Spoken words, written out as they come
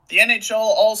The NHL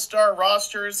All-Star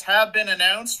rosters have been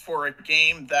announced for a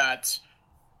game that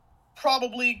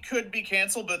probably could be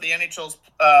canceled, but the NHL's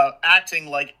acting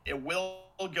like it will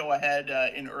go ahead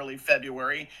in early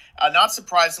February. Not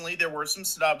surprisingly, there were some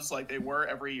snubs like they were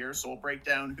every year, so we'll break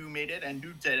down who made it and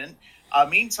who didn't.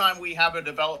 Meantime, we have a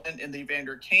development in the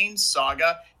Evander Kane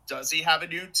saga. Does he have a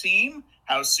new team?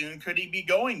 How soon could he be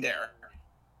going there?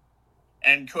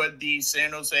 And could the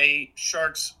San Jose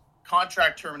Sharks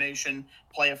contract termination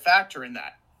play a factor in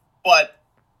that? But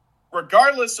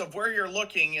regardless of where you're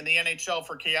looking in the NHL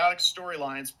for chaotic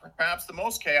storylines, perhaps the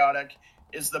most chaotic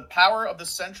is the power of the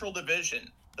Central Division.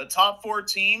 The top four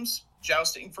teams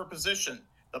jousting for position.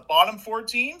 The bottom four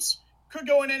teams could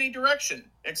go in any direction,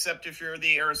 except if you're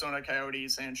the Arizona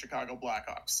Coyotes and Chicago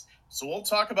Blackhawks. So we'll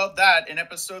talk about that in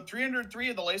episode 303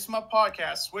 of the Lace 'em Up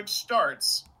podcast, which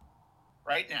starts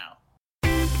right now.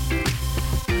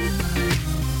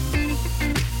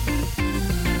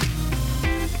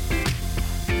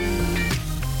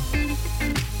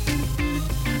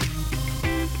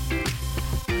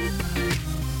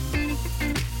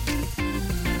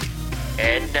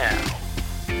 And now,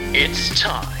 it's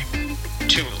time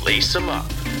to lace 'em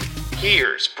up.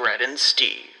 Here's Brett and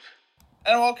Steve.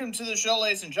 And welcome to the show,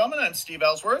 ladies and gentlemen. I'm Steve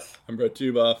Ellsworth. I'm Brett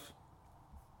Tuboff.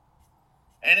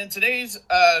 And in today's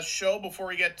show, before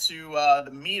we get to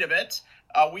the meat of it,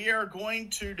 we are going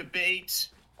to debate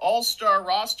all-star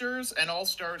rosters and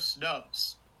all-star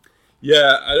snubs.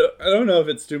 Yeah, I don't know if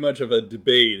it's too much of a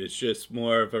debate. It's just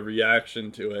more of a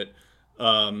reaction to it,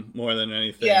 more than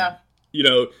anything. Yeah. You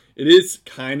know, it is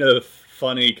kind of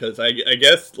funny because I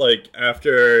guess like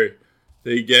after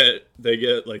they get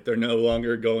like they're no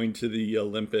longer going to the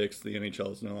Olympics. The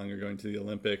NHL is no longer going to the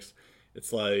Olympics.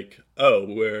 It's like,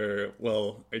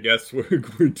 oh, I guess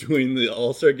we're doing the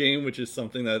All-Star game, which is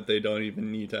something that they don't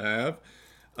even need to have.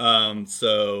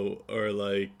 So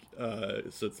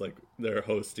it's like they're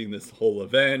hosting this whole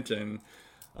event, and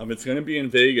it's going to be in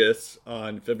Vegas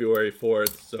on February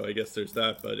 4th. So I guess there's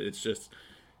that, but it's just.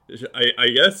 I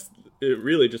guess it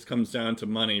really just comes down to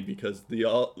money because the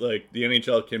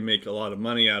NHL can make a lot of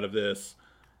money out of this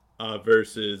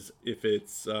versus if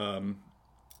it's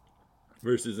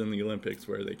versus in the Olympics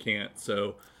where they can't.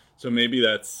 So maybe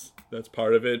that's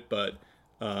part of it, but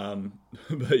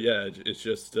yeah, it's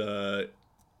just a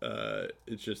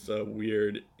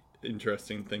weird,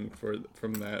 interesting thing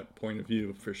from that point of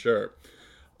view for sure.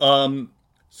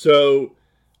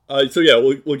 So yeah,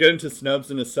 we'll get into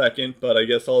snubs in a second, but I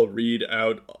guess I'll read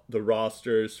out the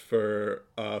rosters for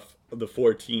the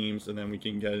four teams, and then we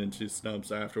can get into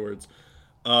snubs afterwards.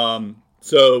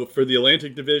 So for the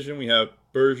Atlantic Division, we have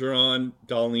Bergeron,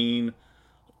 Dahlin,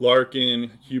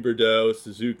 Larkin, Huberdeau,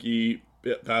 Suzuki,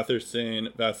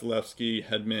 Batherson, Vasilevsky,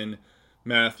 Hedman,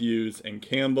 Matthews, and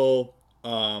Campbell.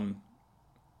 And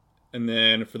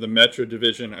then for the Metro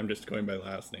Division, I'm just going by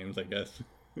last names, I guess.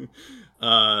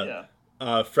 Yeah.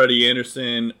 Freddie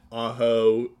Anderson,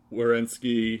 Aho,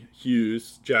 Werenski,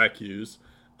 Hughes, Jack Hughes,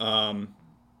 Pelech,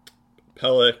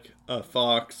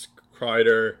 Fox,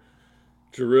 Kreider,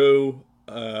 Giroux,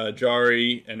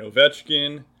 Jari, and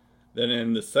Ovechkin. Then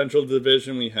in the Central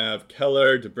Division, we have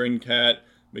Keller, DeBrincat,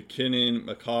 McKinnon,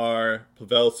 Makar,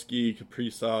 Pavelski,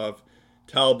 Kaprizov,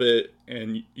 Talbot,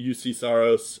 and UC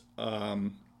Saros,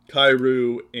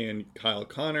 Kyrou, and Kyle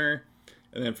Connor.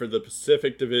 And then for the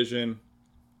Pacific Division,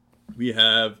 we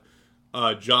have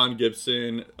John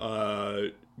Gibson,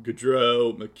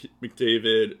 Gaudreau,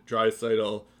 McDavid,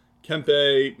 Draisaitl,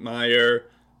 Kempe, Meyer,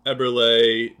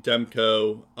 Eberle,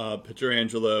 Demko,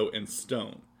 Pietrangelo, and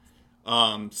Stone.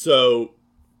 So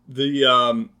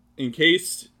in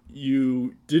case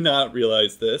you did not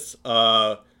realize this,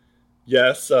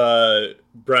 yes,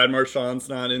 Brad Marchand's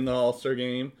not in the All-Star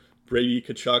game. Brady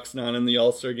Tkachuk's not in the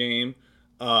All-Star game.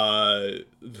 The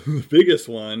biggest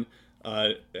one,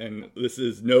 and this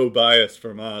is no bias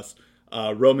from us,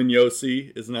 Roman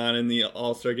Josi is not in the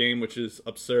All-Star game, which is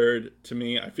absurd to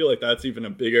me. I feel like that's even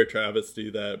a bigger travesty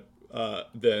than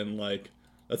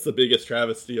that's the biggest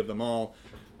travesty of them all.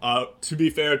 To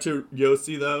be fair to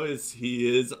Josi, though,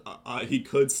 he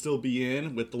could still be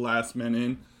in with the last men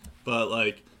in, but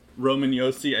like Roman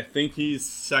Josi, I think he's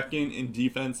second in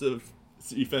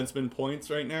defenseman points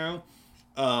right now.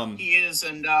 He is,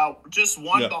 and just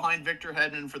one behind Victor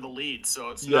Hedman for the lead,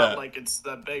 so it's not like it's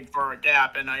that big for a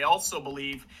gap. And I also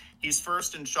believe he's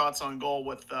first in shots on goal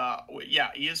with,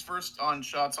 he is first on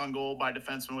shots on goal by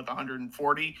defensemen with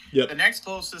 140. Yep. The next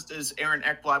closest is Aaron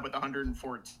Ekblad with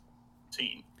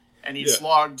 114, and he's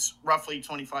logged roughly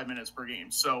 25 minutes per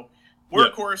game. So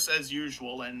workhorse as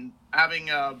usual, and having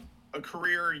a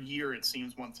career year, it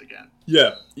seems, once again.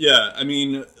 Yeah.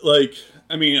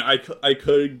 I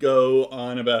could go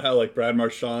on about how like Brad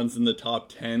Marchand's in the top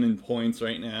 10 in points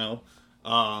right now.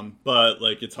 But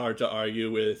like it's hard to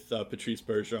argue with Patrice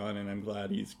Bergeron, and I'm glad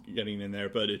he's getting in there.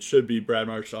 But it should be Brad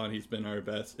Marchand. He's been our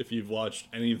best. If you've watched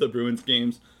any of the Bruins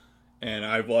games, and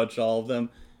I've watched all of them,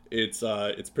 it's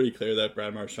pretty clear that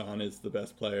Brad Marchand is the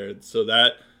best player. So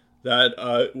that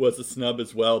was a snub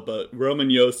as well. But Roman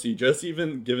Josi, just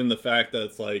even given the fact that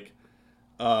it's like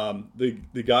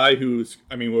the guy who's,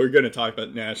 I mean, we're going to talk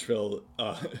about Nashville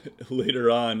later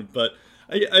on, but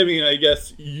I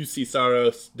guess UC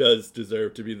Saros does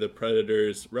deserve to be the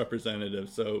Predators representative,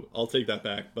 so I'll take that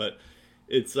back. But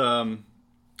it's I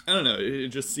don't know, it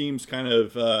just seems kind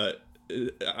of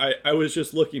I was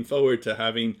just looking forward to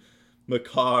having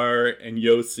Makar and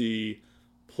Yossi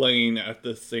playing at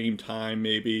the same time,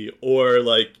 maybe, or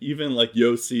like even like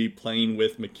Yossi playing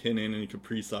with McKinnon and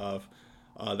Kaprizov.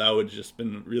 That would just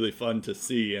been really fun to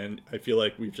see, and I feel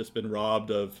like we've just been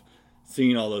robbed of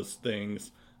seeing all those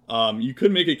things. You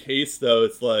could make a case, though.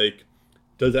 It's like,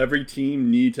 does every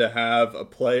team need to have a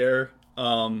player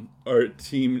or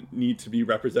team need to be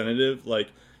representative?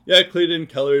 Like, yeah, Clayton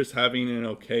Keller's having an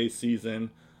okay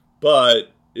season,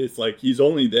 but it's like he's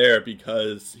only there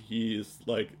because he's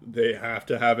like they have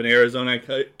to have an Arizona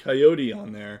Coyote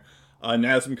on there.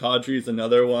 Nazem Kadri is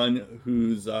another one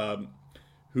who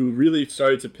really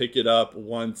started to pick it up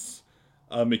once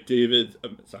McKinnon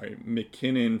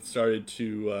started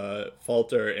to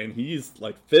falter, and he's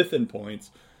like fifth in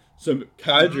points. So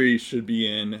Kadri should be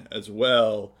in as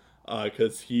well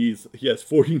because he has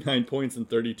 49 points in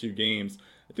 32 games.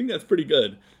 I think that's pretty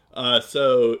good.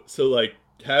 So like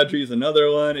Kadri's another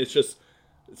one. It's just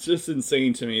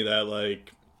insane to me that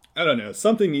like I don't know,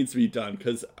 something needs to be done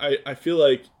because I feel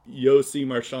like Yossi,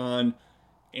 Marchand,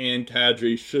 and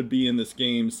Kadri should be in this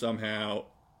game somehow,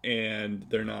 and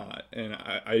they're not, and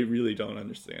I really don't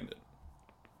understand it.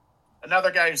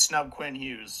 Another guy who snubbed Quinn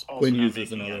Hughes. Quinn Hughes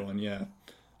is another one, yeah.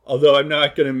 Although I'm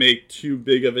not going to make too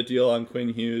big of a deal on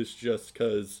Quinn Hughes just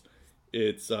because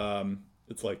it's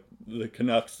like the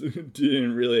Canucks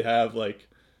didn't really have like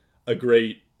a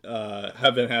great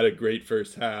haven't had a great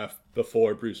first half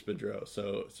before Bruce Boudreau,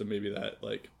 so maybe that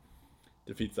like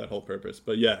defeats that whole purpose.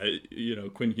 But yeah,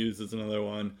 Quinn Hughes is another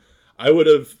one. I would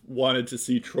have wanted to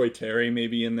see Troy Terry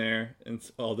maybe in there, and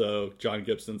although John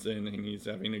Gibson's in and he's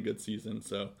having a good season,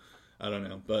 so I don't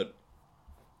know. But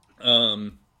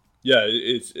yeah,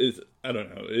 it's I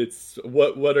don't know. It's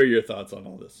what are your thoughts on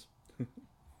all this?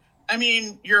 I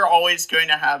mean, you're always going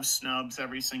to have snubs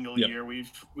every single year. We've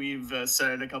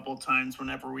said it a couple of times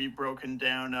whenever we've broken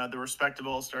down the respective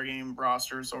All-Star Game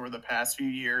rosters over the past few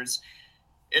years.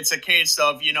 It's a case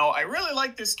of, I really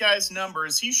like this guy's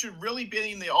numbers. He should really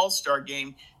be in the All-Star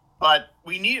Game, but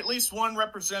we need at least one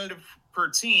representative per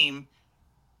team.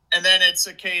 And then it's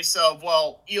a case of,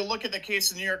 well, you look at the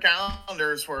case of New York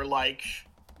Islanders where, like,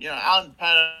 Adam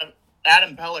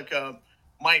Pellica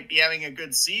might be having a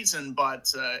good season,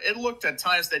 but it looked at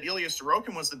times that Ilya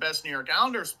Sorokin was the best New York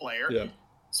Islanders player. Yeah.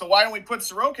 So why don't we put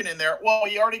Sorokin in there? Well,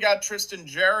 you already got Tristan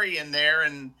Jarry in there,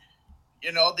 and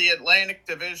the Atlantic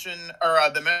Division or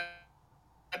the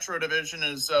Metro Division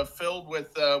is filled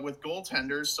with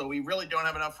goaltenders, so we really don't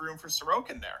have enough room for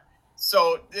Sorokin there.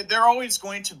 So there are always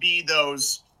going to be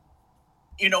those,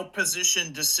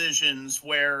 position decisions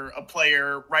where a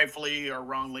player rightfully or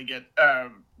wrongly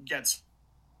gets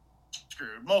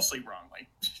screwed, mostly wrongly.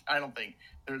 I don't think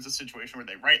there's a situation where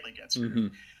they rightly get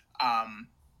screwed. Mm-hmm.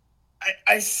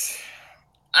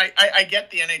 I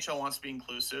get the NHL wants to be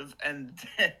inclusive, and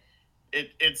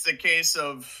it's a case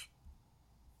of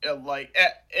like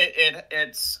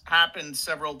it's happened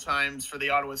several times for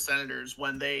the Ottawa Senators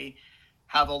when they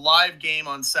have a live game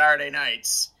on Saturday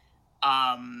nights.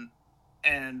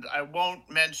 And I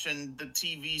won't mention the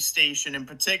TV station in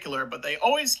particular, but they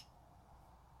always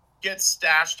get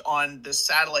stashed on the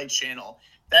satellite channel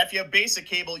that if you have basic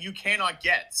cable, you cannot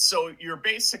get. So you're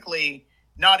basically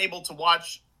not able to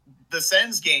watch the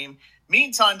Sens game.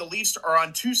 Meantime, the Leafs are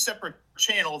on two separate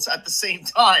channels at the same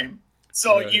time.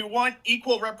 So right. You want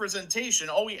equal representation.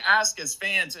 All we ask as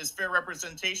fans is fair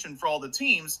representation for all the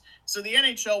teams. So the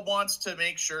NHL wants to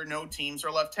make sure no teams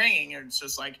are left hanging. And it's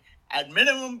just like, at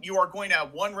minimum, you are going to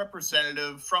have one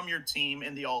representative from your team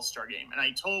in the All-Star game. And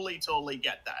I totally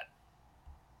get that.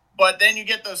 But then you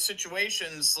get those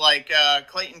situations like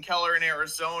Clayton Keller in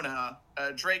Arizona,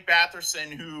 Drake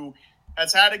Batherson, who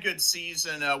has had a good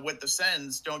season with the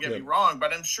Sens, don't get me wrong,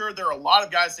 but I'm sure there are a lot of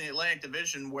guys in the Atlantic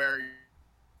Division where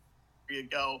you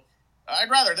go, I'd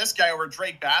rather this guy over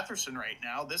Drake Batherson right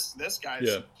now. This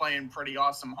guy's playing pretty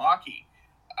awesome hockey.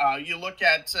 You look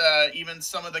at even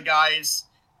some of the guys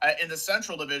in the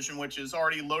Central Division, which is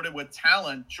already loaded with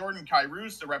talent. Jordan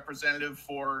Kyrou's the representative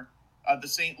for the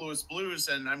St. Louis Blues,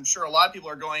 and I'm sure a lot of people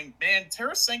are going, man,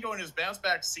 Tarasenko in his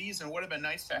bounce-back season would have been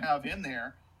nice to have in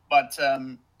there, but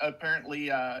apparently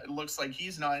it looks like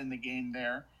he's not in the game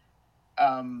there.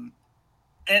 And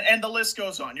the list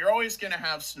goes on. You're always going to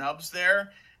have snubs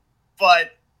there,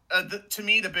 but to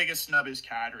me, the biggest snub is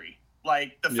Kadri.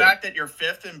 Like, the fact that you're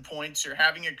fifth in points, you're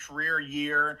having a career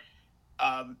year,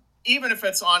 even if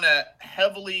it's on a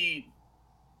heavily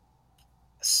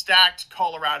stacked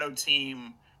Colorado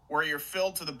team where you're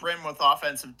filled to the brim with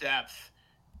offensive depth,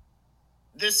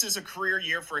 this is a career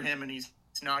year for him, and he's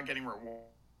not getting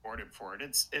rewarded for it.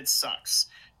 It sucks.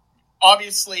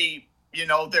 Obviously,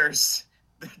 there's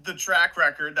the track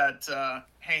record that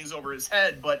hangs over his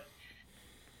head, but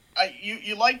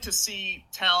you like to see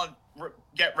talent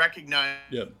get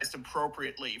recognized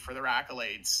appropriately for their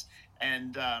accolades.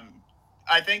 And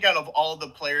I think out of all the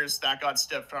players that got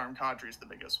stiff-armed, Kadri's the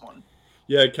biggest one.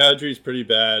 Yeah, Kadri's pretty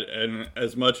bad, and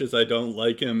as much as I don't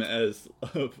like him as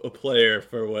a player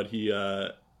for what he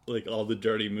all the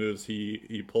dirty moves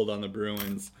he pulled on the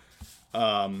Bruins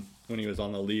when he was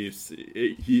on the Leafs,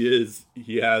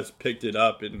 he has picked it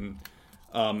up. And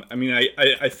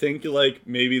I think like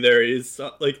maybe there is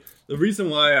some, like, the reason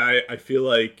why I feel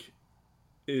like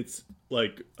it's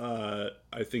like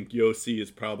I think Yossi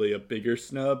is probably a bigger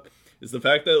snub is the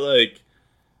fact that, like,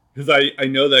 because I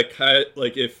know that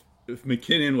if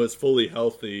McKinnon was fully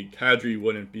healthy, Kadri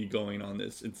wouldn't be going on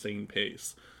this insane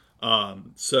pace.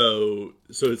 So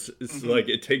it's like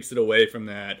it takes it away from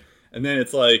that. And then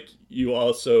it's like you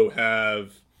also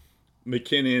have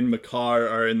McKinnon, Makar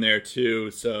are in there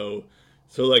too. So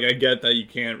like I get that you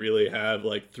can't really have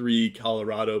like three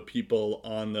Colorado people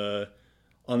on the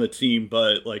team,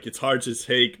 but like it's hard to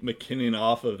take McKinnon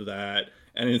off of that.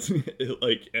 And it's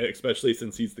like, especially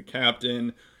since he's the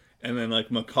captain, and then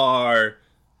like Makar,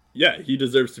 yeah, he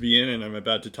deserves to be in, and I'm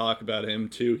about to talk about him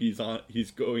too.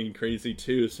 He's going crazy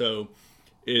too. So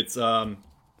it's I'm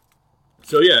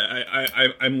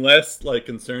less like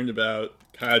concerned about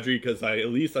Kadri because I at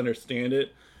least understand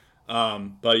it.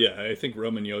 But yeah, I think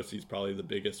Roman Yossi is probably the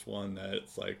biggest one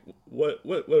that's like, what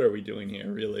are we doing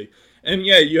here, really? And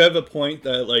yeah, you have a point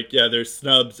that like, yeah, there's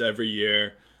snubs every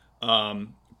year.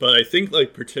 But I think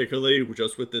like particularly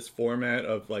just with this format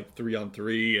of like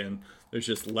 3-on-3 and there's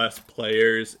just less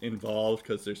players involved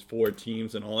because there's 4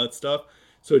 teams and all that stuff.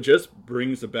 So it just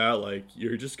brings about like,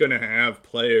 you're just going to have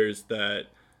players that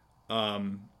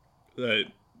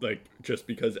like just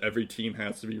because every team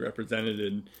has to be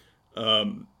represented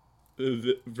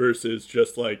versus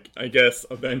just like, I guess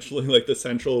eventually like the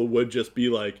Central would just be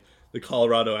like the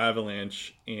Colorado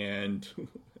Avalanche and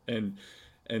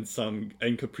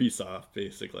Kaprizov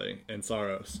basically and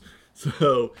Saros.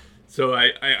 So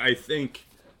I think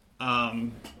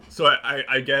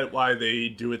I get why they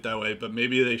do it that way, but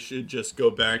maybe they should just go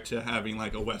back to having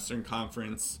like a Western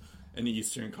Conference and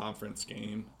Eastern Conference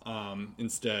game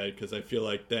instead, because I feel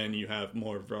like then you have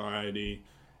more variety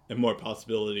and more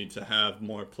possibility to have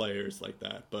more players like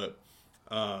that. But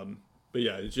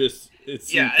yeah, and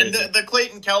the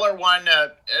Clayton Keller one.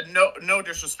 No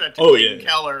disrespect to Clayton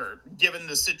Keller, given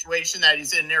the situation that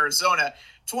he's in Arizona.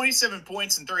 27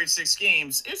 points in 36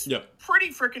 games is pretty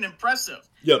freaking impressive.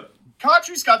 Yep.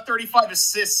 Kadri's got 35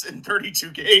 assists in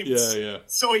 32 games. Yeah.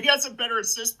 So he has a better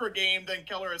assist per game than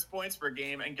Keller has points per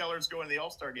game, and Keller's going to the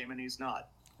All-Star game, and he's not.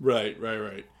 Right.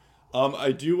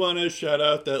 I do want to shout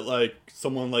out that like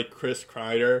someone like Chris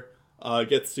Kreider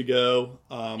gets to go,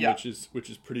 which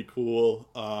is pretty cool.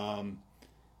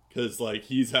 Because like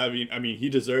he's having, I mean, he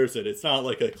deserves it. It's not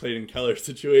like a Clayton Keller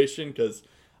situation because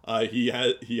he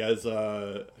has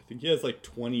I think he has like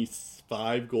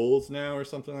 25 goals now or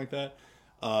something like that,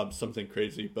 something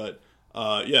crazy. But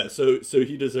so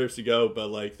he deserves to go. But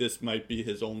like this might be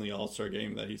his only All-Star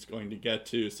game that he's going to get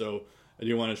to. So I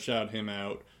do want to shout him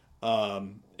out.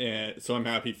 And so I'm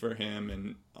happy for him,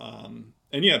 and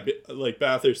yeah, like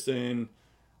Batherson,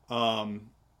 I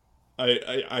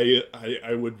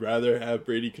would rather have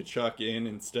Brady Tkachuk in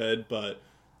instead, but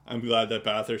I'm glad that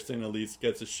Batherson at least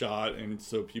gets a shot, and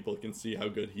so people can see how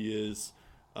good he is.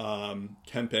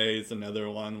 Kempe is another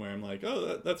one where I'm like,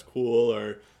 oh, that's cool,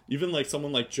 or even like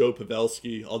someone like Joe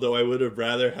Pavelski. Although I would have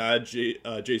rather had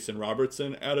Jason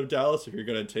Robertson out of Dallas. If you're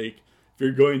going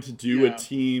to do a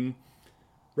team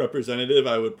representative,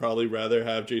 I would probably rather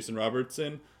have Jason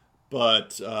Robertson,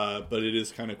 but it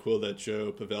is kind of cool that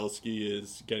Joe Pavelski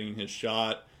is getting his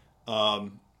shot.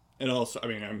 And And also, I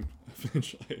mean, I'm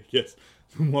eventually, I guess,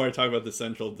 the more I talk about the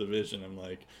Central Division, I'm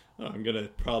like, oh, I'm going to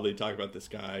probably talk about this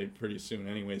guy pretty soon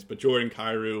anyways. But Jordan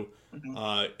Kyrou,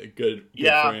 good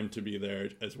for him to be there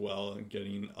as well and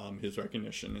getting his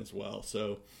recognition as well.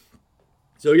 So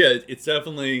yeah, it's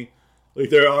definitely,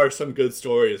 like, there are some good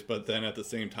stories, but then at the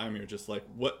same time, you're just like,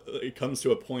 what? It comes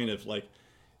to a point of, like,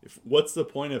 what's the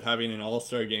point of having an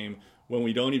all-star game when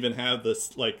we don't even have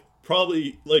this, like,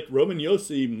 probably, like, Roman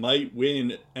Yossi might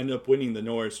end up winning the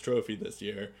Norris Trophy this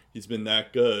year. He's been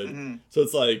that good. Mm-hmm. So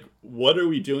it's like, what are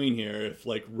we doing here if,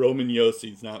 like, Roman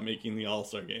Yossi's not making the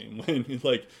all-star game when,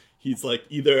 like, he's, like,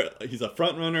 either he's a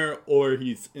front runner or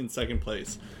he's in second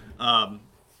place.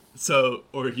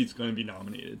 Or he's going to be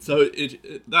nominated. So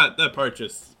that part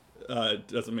just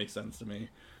doesn't make sense to me.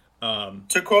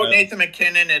 To quote Nathan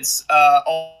McKinnon, it's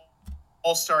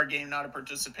all-star game, not a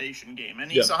participation game.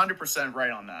 And he's 100%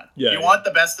 right on that. Yeah, you want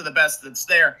the best of the best that's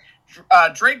there.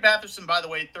 Drake Batherson, by the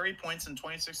way, 30 points in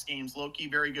 26 games. Low-key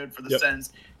very good for the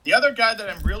Sens. The other guy that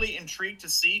I'm really intrigued to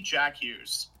see, Jack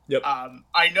Hughes. Yep.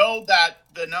 I know that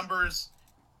the numbers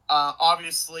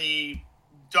obviously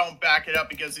don't back it up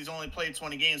because he's only played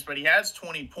 20 games, but he has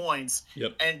 20 points.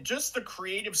 Yep. And just the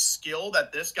creative skill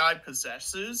that this guy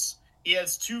possesses, he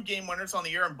has 2 game winners on the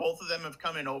year, and both of them have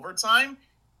come in overtime.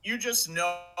 You just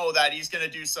know that he's going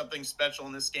to do something special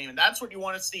in this game, and that's what you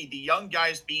want to see, the young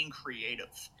guys being creative.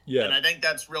 Yeah. And I think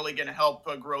that's really going to help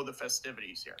grow the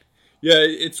festivities here. Yeah,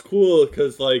 it's cool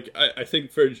because, like, I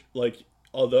think for, like,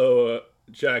 although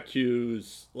Jack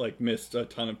Hughes, like, missed a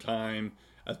ton of time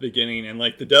at the beginning, and,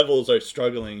 like, the Devils are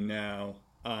struggling now,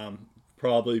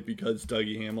 probably because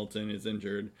Dougie Hamilton is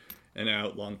injured and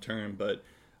out long term, but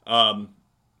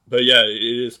yeah, it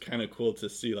is kind of cool to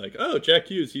see, like, oh, Jack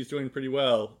Hughes, he's doing pretty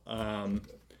well.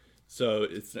 So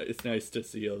it's nice to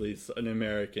see at least an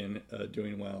American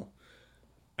doing well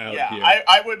out here.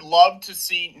 I would love to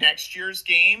see next year's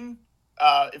game,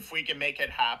 if we can make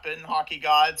it happen, hockey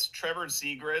gods, Trevor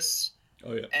Zegras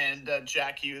and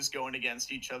Jack Hughes going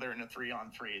against each other in a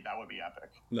 3-on-3. That would be epic.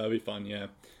 That would be fun, yeah.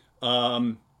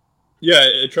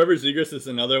 Yeah, Trevor Zegras is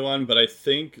another one, but I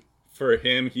think for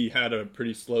him, he had a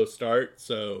pretty slow start,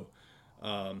 so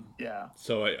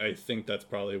so I think that's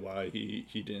probably why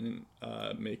he didn't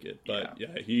make it. But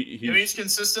he's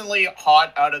consistently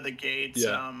hot out of the gates.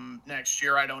 Next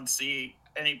year, I don't see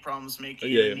any problems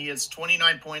making it. And he has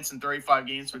 29 points in 35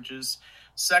 games, which is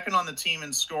second on the team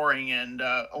in scoring, and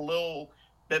a little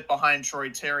bit behind Troy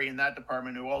Terry in that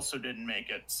department, who also didn't make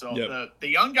it. So the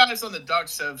young guys on the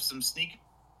Ducks have some sneaky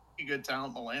good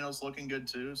talent. Milano's looking good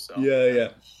too. So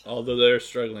although they're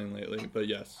struggling lately, but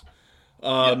yes.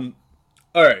 All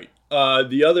right.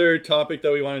 The other topic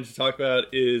that we wanted to talk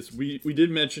about is we did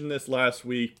mention this last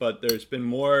week, but there's been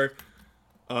more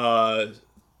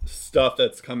stuff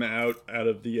that's come out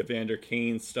of the Evander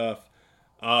Kane stuff.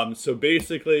 So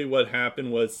basically what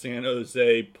happened was San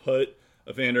Jose put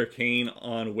Evander Kane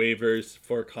on waivers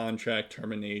for contract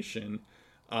termination.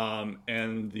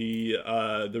 And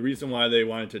the reason why they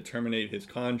wanted to terminate his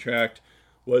contract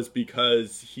was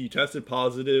because he tested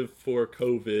positive for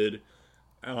COVID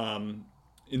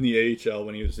in the AHL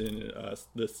when he was in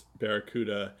this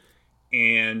Barracuda,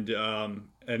 and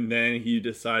then he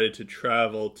decided to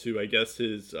travel to, I guess,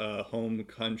 his home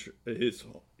country,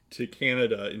 to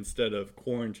Canada instead of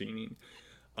quarantining.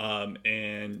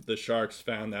 And the Sharks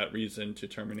found that reason to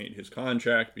terminate his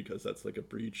contract because that's like a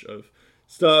breach of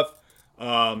stuff.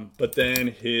 But then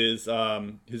his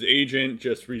agent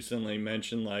just recently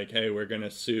mentioned, like, hey, we're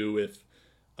gonna sue if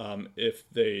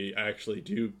they actually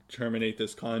do terminate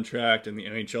this contract, and the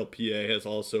NHLPA has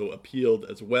also appealed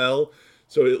as well.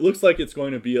 So it looks like it's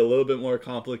going to be a little bit more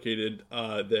complicated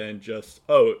than just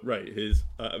his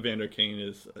Evander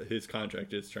Kane his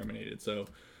contract is terminated. So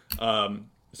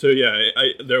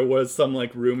there was some,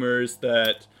 like, rumors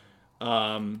that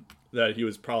he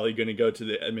was probably going to go to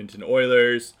the Edmonton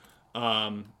Oilers.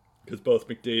 Because both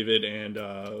McDavid and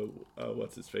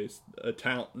what's his face?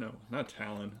 Not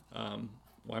Talon.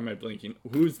 Why am I blanking?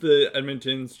 Who's the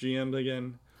Edmonton's GM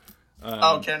again?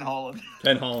 Ken Holland.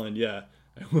 Ken Holland, yeah.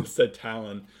 I almost said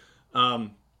Talon.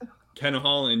 Ken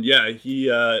Holland, yeah.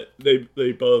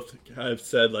 They both have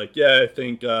said, like, I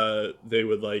think they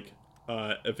would like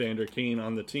Evander Kane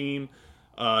on the team,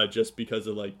 just because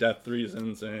of, like, depth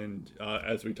reasons, and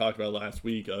as we talked about last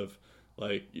week of,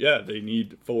 like, they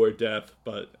need forward depth,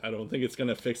 but I don't think it's going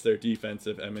to fix their defense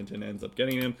if Edmonton ends up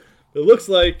getting him. But it looks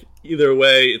like either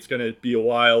way, it's going to be a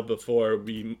while before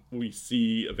we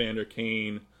see Evander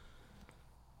Kane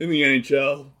in the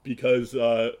NHL, because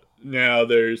now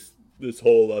there's this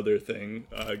whole other thing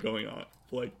going on.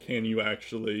 Like, can you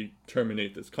actually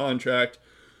terminate this contract?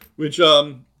 Which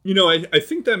I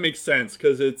think that makes sense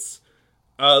because it's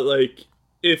like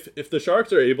if the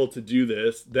Sharks are able to do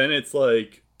this, then it's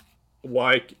like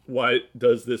why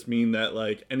does this mean that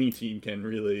like any team can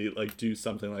really like do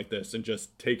something like this and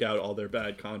just take out all their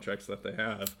bad contracts that they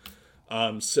have?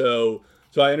 So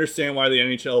I understand why the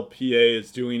NHLPA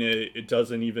is doing it. It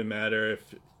doesn't even matter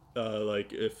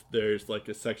if there's like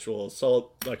a sexual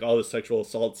assault, like all the sexual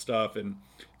assault stuff, and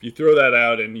if you throw that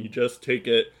out and you just take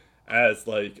it as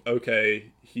like,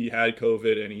 okay, he had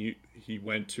COVID and he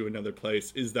went to another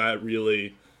place, is that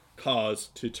really cause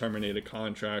to terminate a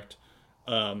contract?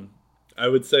 I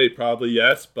would say probably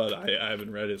yes, but I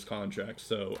haven't read his contract,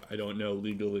 so I don't know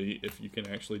legally if you can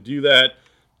actually do that.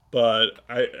 But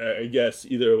I guess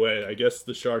either way, I guess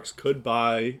the Sharks could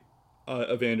buy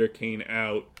Evander Kane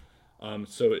out.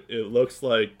 So it looks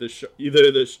like the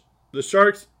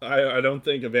Sharks. I don't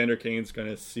think Evander Kane's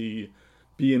going to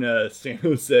be in a San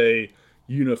Jose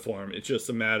uniform. It's just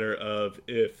a matter of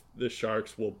if the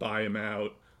Sharks will buy him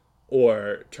out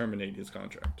or terminate his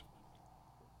contract.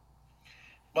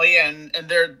 Well, yeah, and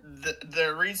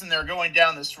the reason they're going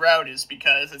down this route is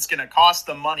because it's going to cost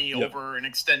them money over an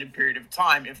extended period of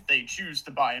time if they choose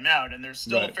to buy him out, and there's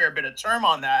still a fair bit of term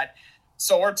on that.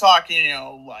 So we're talking,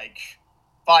 like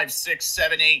 5, 6,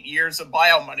 7, 8 years of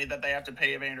buyout money that they have to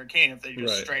pay Evander Kane if they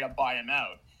just straight up buy him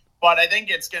out. But I think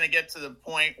it's going to get to the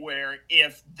point where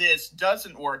if this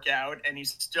doesn't work out and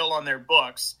he's still on their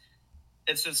books,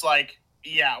 it's just like,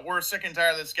 yeah, we're sick and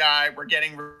tired of this guy. We're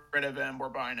getting rid of him. We're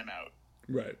buying him out.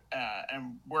 Right.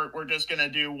 And we're just going to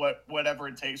do whatever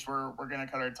it takes. We're going to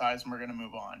cut our ties and we're going to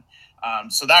move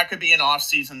on. So that could be an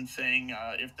off-season thing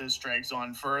if this drags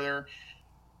on further.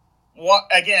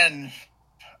 Again,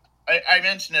 I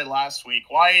mentioned it last week.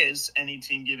 Why is any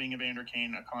team giving Evander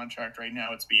Kane a contract right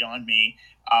now? It's beyond me.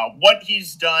 What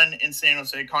he's done in San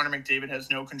Jose, Connor McDavid has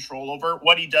no control over.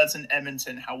 What he does in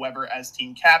Edmonton, however, as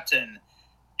team captain,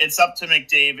 it's up to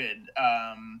McDavid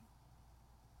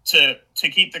to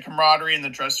keep the camaraderie in the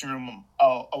dressing room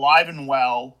alive and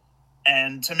well,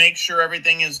 and to make sure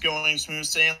everything is going smooth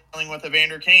sailing with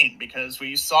Evander Kane, because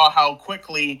we saw how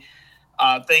quickly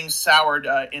things soured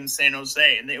in San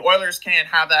Jose, and the Oilers can't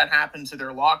have that happen to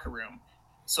their locker room.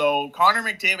 So Connor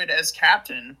McDavid as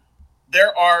captain,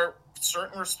 there are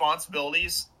certain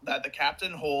responsibilities that the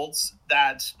captain holds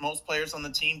that most players on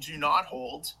the team do not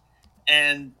hold,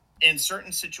 and in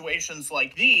certain situations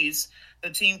like these, the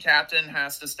team captain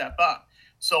has to step up.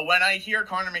 So when I hear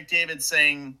Connor McDavid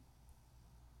saying,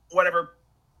 whatever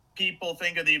people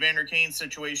think of the Evander Kane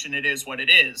situation, it is what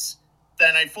it is,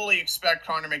 then I fully expect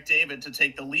Connor McDavid to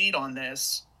take the lead on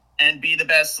this and be the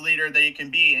best leader that he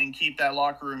can be and keep that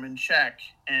locker room in check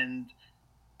and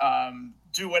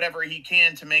do whatever he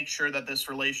can to make sure that this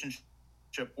relationship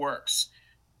works.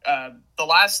 The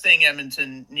last thing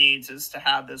Edmonton needs is to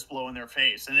have this blow in their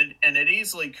face, and it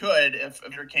easily could if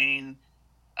Evander Kane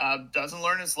doesn't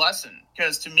learn his lesson.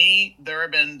 Because to me, there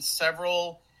have been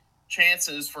several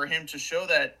chances for him to show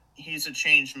that he's a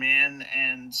changed man,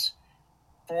 and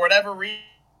for whatever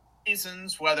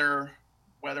reasons, whether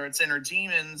it's inner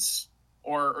demons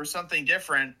or something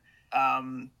different,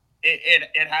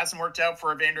 it hasn't worked out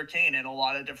for Evander Kane in a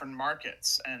lot of different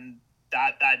markets, and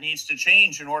that needs to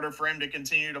change in order for him to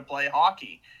continue to play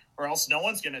hockey, or else no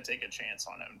one's going to take a chance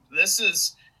on him. This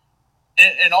is,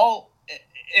 in all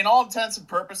intents and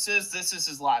purposes, this is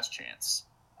his last chance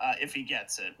if he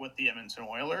gets it with the Edmonton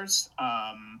Oilers,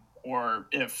 or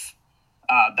if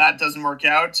that doesn't work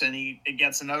out and he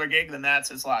gets another gig, then that's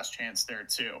his last chance there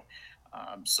too.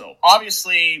 So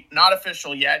obviously not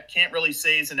official yet. Can't really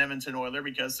say he's an Edmonton Oiler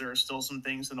because there are still some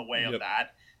things in the way of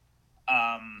that.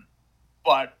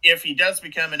 But if he does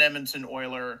become an Edmonton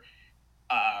Oiler,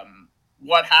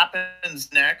 what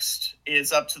happens next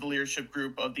is up to the leadership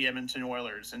group of the Edmonton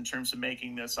Oilers in terms of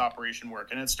making this operation work.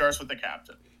 And it starts with the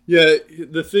captain. Yeah,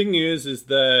 the thing is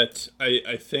that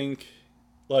I think,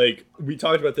 like, we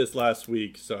talked about this last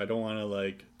week, so I don't want to,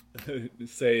 like,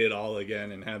 say it all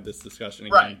again and have this discussion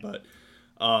again. Right. But,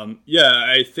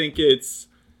 I think it's,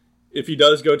 if he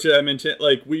does go to Edmonton,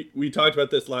 like, we talked about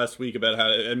this last week about how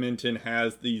Edmonton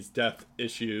has these depth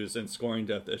issues and scoring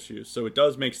depth issues. So it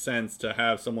does make sense to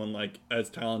have someone, like, as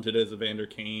talented as Evander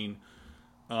Kane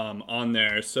on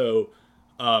there. So,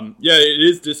 it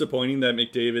is disappointing that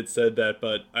McDavid said that,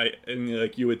 but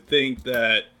you would think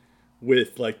that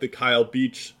with like the Kyle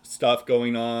Beach stuff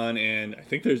going on, and I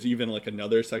think there's even like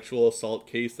another sexual assault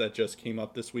case that just came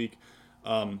up this week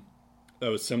that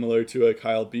was similar to a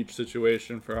Kyle Beach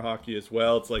situation for hockey as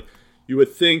well. It's like you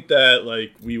would think that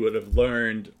like we would have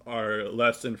learned our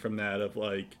lesson from that of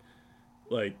like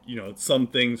some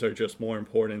things are just more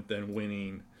important than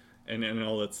winning and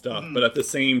all that stuff. But at the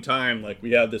same time, like,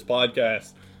 we have this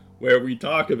podcast where we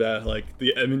talk about, like,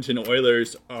 the Edmonton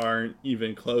Oilers aren't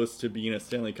even close to being a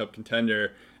Stanley Cup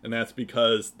contender, and that's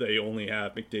because they only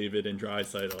have McDavid and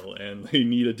Draisaitl, and they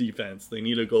need a defense, they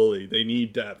need a goalie, they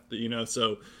need depth, you know.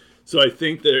 So I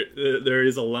think there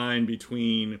is a line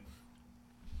between,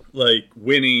 like,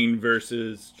 winning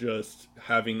versus just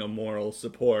having a moral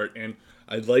support, and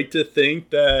I'd like to think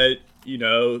that, you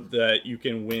know, that you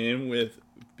can win with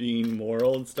being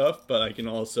moral and stuff, but I can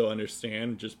also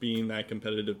understand just being that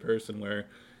competitive person where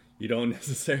you don't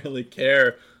necessarily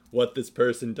care what this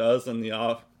person does on the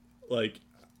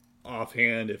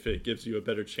offhand if it gives you a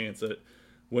better chance at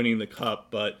winning the cup.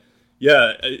 But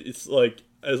yeah, it's like,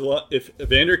 if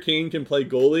Evander Kane can play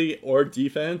goalie or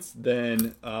defense,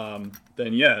 then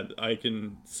yeah, I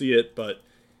can see it. But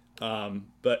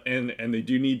they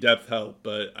do need depth help,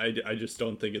 but I just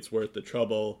don't think it's worth the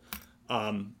trouble.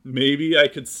 Maybe I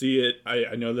could see it.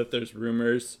 I know that there's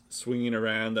rumors swinging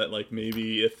around that, like,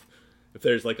 maybe if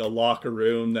there's, like, a locker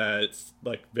room that's,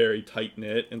 like, very tight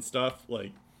knit and stuff,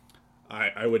 like,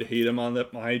 I would hate him on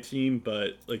my team,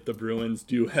 but, like, the Bruins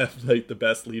do have, like, the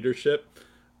best leadership.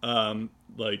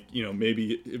 Like, you know,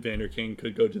 maybe Evander Kane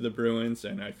could go to the Bruins,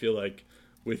 and I feel like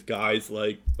with guys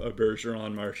like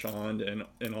Bergeron, Marchand,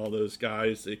 and all those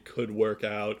guys, it could work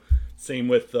out. Same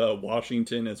with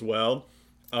Washington as well,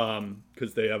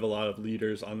 because they have a lot of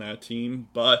leaders on that team.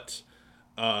 But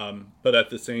at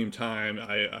the same time,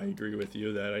 I agree with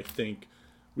you that I think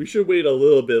we should wait a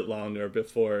little bit longer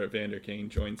before Evander Kane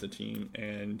joins the team.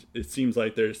 And it seems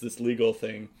like there's this legal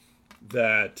thing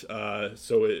that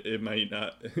so it might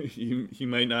not he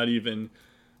might not even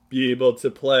be able to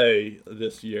play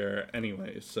this year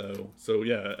anyway. So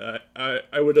yeah,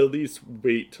 I would at least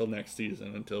wait till next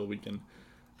season until we can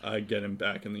get him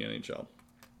back in the NHL.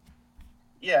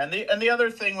 Yeah, and the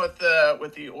other thing with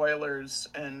the Oilers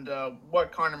and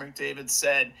what Connor McDavid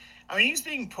said, I mean, he's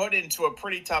being put into a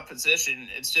pretty tough position.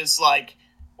 It's just like,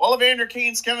 well, Evander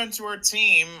Kane's coming to our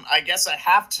team, I guess I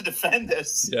have to defend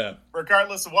this,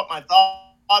 regardless of what my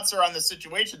thoughts are on the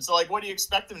situation. So, like, what do you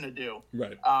expect him to do?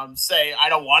 Right. Say, I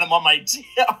don't want him on my team,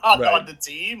 on the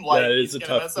team. Like, yeah, he's going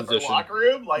to mess up our locker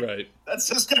room. Like, that's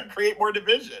just going to create more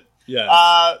division. Yeah.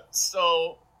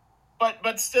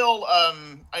 But still,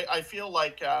 I feel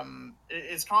like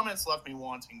his comments left me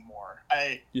wanting more.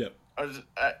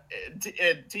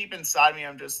 Deep inside me,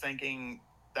 I'm just thinking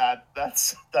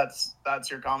that's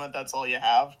your comment. That's all you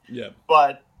have. Yeah.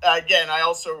 But again, I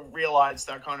also realized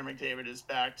that Connor McDavid is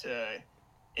backed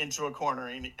into a corner,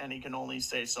 and he can only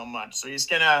say so much. So he's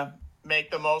gonna make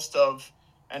the most of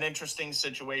an interesting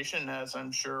situation, as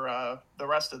I'm sure the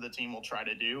rest of the team will try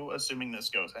to do, assuming this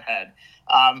goes ahead.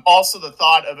 Also, the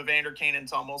thought of Evander Kane and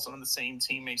Tom Wilson on the same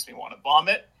team makes me want to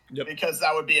vomit, because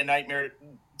that would be a nightmare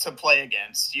to play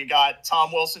against. You got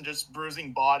Tom Wilson just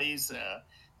bruising bodies,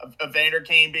 Evander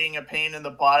Kane being a pain in the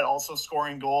butt, also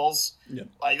scoring goals.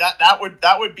 Like that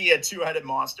would be a two-headed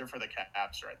monster for the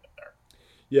Caps right there.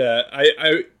 Yeah,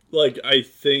 I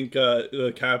think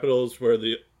the Capitals were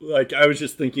I was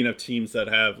just thinking of teams that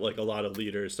have, like, a lot of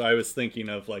leaders. So I was thinking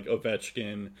of, like,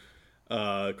 Ovechkin,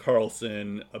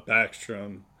 Karlsson,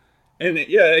 Backstrom. And,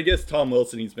 yeah, I guess Tom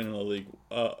Wilson, he's been in the league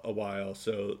a while,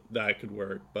 so that could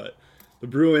work. But the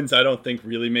Bruins, I don't think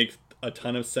really make a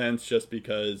ton of sense, just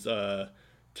because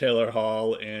Taylor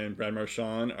Hall and Brad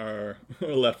Marchand are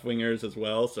left wingers as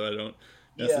well. So I don't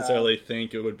necessarily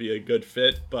think it would be a good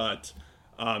fit. But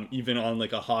even on,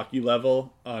 like, a hockey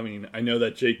level, I mean, I know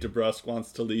that Jake DeBrusk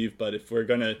wants to leave, but if we're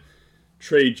going to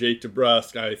trade Jake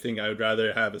DeBrusk, I think I would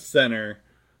rather have a center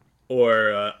or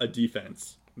a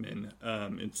defenseman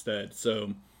instead.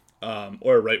 So,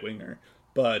 or a right winger.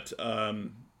 But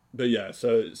yeah,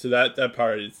 so that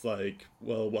part is like,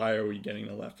 well, why are we getting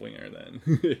a left winger then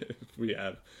if we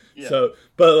have? Yeah. So,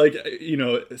 but, like, you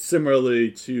know, similarly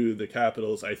to the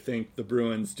Capitals, I think the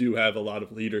Bruins do have a lot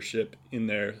of leadership in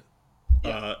their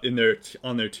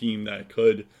on their team that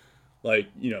could, like,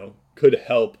 you know, could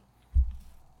help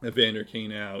Evander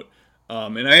Kane out.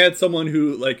 And I had someone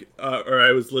who, like, or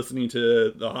I was listening to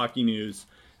the Hockey News,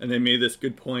 and they made this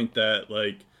good point that,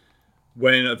 like,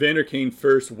 when Evander Kane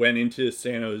first went into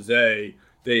San Jose,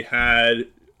 they had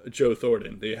Joe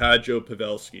Thornton, they had Joe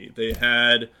Pavelski, they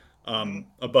had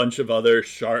a bunch of other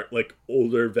sharp, like,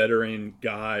 older veteran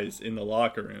guys in the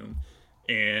locker room.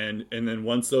 And then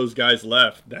once those guys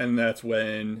left, then that's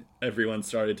when everyone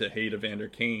started to hate Evander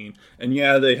Kane. And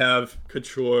yeah, they have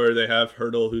Couture, they have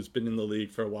Hurdle, who's been in the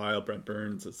league for a while. Brent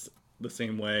Burns is the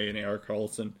same way, and Erik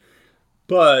Karlsson.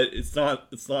 But it's not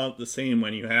the same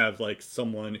when you have, like,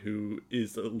 someone who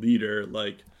is a leader,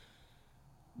 like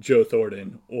Joe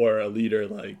Thornton or a leader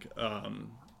like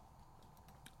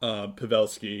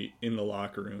Pavelski in the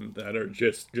locker room that are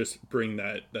just bring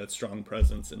that strong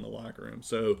presence in the locker room.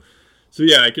 So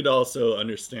yeah, I could also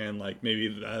understand like maybe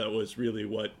that was really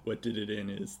what did it in,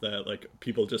 is that like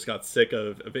people just got sick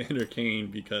of Evander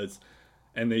Kane because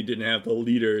and they didn't have the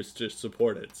leaders to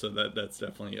support it. So that's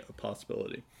definitely a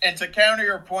possibility. And to counter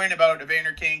your point about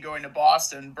Evander Kane going to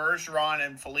Boston, Bergeron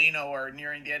and Foligno are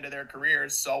nearing the end of their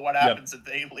careers. So what happens if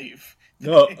they leave?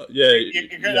 No, yeah,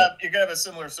 you're gonna have a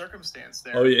similar circumstance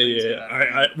there. Oh yeah.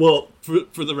 I well,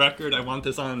 for the record, I want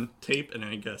this on tape, and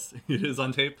I guess it is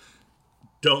on tape.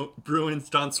 Don't, Bruins,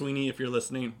 Don Sweeney, if you're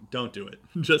listening, don't do it.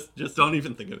 Just don't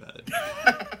even think about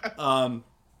it.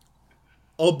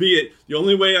 Albeit, the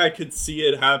only way I could see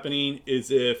it happening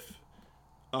is if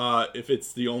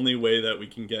it's the only way that we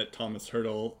can get Thomas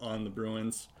Hertl on the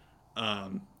Bruins.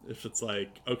 If it's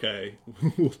like, okay,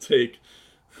 we'll take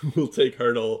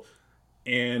Hertl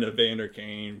and Evander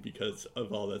Kane because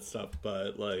of all that stuff,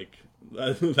 but like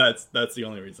that's the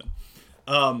only reason.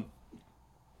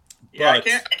 Yeah, I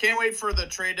can't wait for the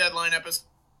trade deadline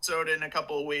episode in a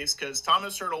couple of weeks because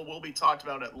Thomas Hertl will be talked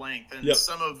about at length, and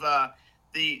some of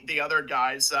the other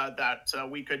guys that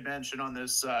we could mention on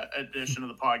this edition of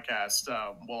the podcast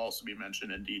will also be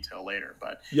mentioned in detail later.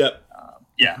 But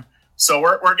yeah, so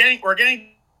we're getting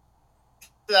to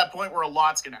that point where a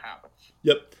lot's going to happen.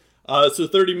 Yep. So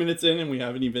 30 minutes in, and we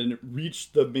haven't even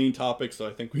reached the main topic, so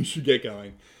I think we should get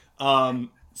going.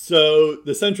 So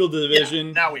the Central Division.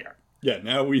 Yeah, now we are. Yeah,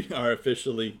 now we are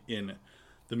officially in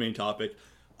the main topic.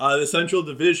 The Central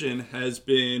Division has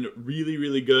been really,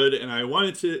 really good, and I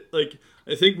wanted to,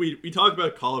 I think we talk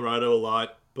about Colorado a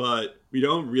lot, but we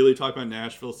don't really talk about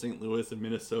Nashville, St. Louis, and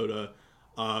Minnesota.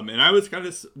 And I was kind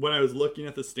of, when I was looking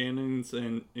at the standings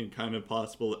and kind of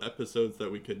possible episodes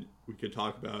that we could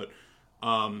talk about,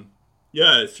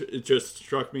 it just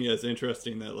struck me as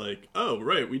interesting that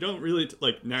we don't really,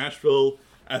 Nashville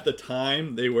at the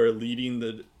time, they were leading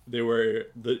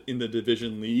in the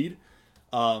division lead.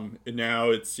 And now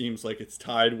it seems like it's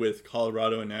tied with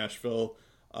Colorado and Nashville.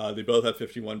 They both have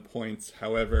 51 points.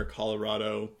 However,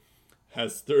 Colorado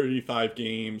has 35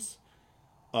 games,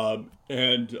 and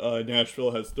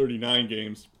Nashville has 39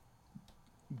 games.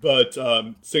 But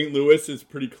St. Louis is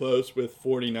pretty close with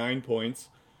 49 points.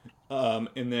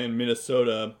 And then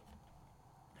Minnesota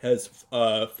has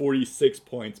 46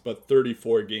 points, but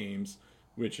 34 games,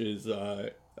 which is,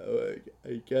 I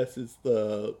guess, is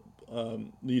the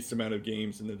least amount of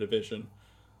games in the division.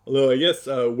 Although I guess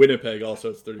Winnipeg also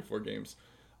has 34 games.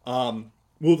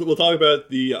 We'll talk about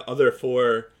the other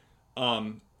four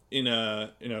in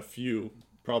a few,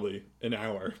 probably an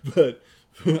hour, but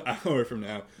an hour from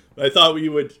now. But I thought we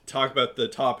would talk about the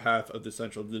top half of the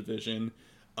Central Division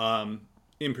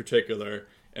in particular,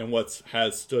 and what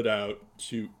has stood out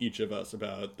to each of us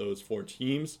about those four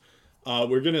teams.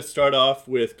 We're going to start off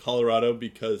with Colorado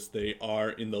because they are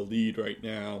in the lead right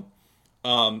now.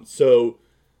 So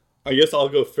I guess I'll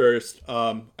go first.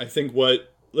 I think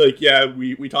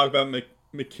we talk about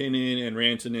McKinnon and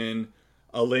Rantanen.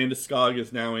 Landeskog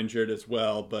is now injured as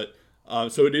well, but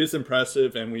so it is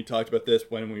impressive, and we talked about this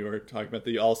when we were talking about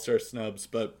the All-Star snubs,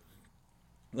 but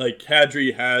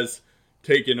Kadri has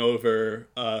taken over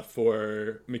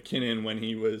for McKinnon when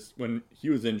he was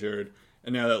injured,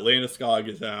 and now that Landeskog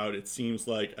is out, it seems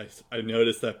like I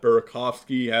noticed that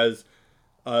Burakovsky has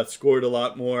scored a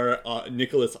lot more.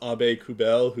 Nicholas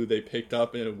Aube-Kubel, who they picked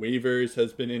up in waivers,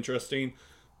 has been interesting.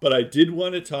 But I did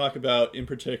want to talk about, in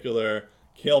particular,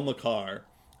 Cale Makar.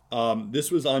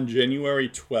 This was on January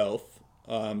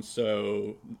 12th,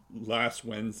 so last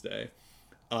Wednesday.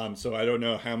 So I don't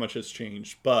know how much has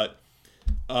changed. But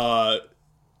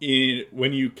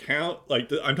when you count,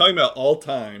 I'm talking about all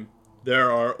time,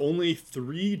 there are only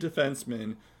 3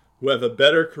 defensemen who have a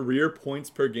better career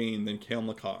points per game than Cale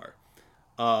Makar.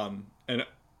 And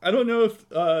I don't know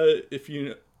if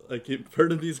you've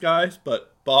heard of these guys,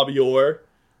 but Bobby Orr,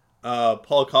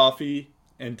 Paul Coffey,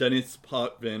 and Denis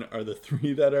Potvin are the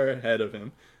 3 that are ahead of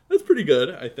him. That's pretty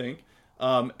good, I think.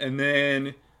 And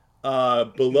then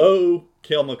below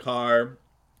Cale Makar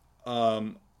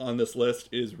on this list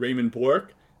is Raymond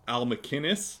Bourque, Al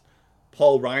McInnes,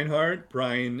 Paul Reinhart,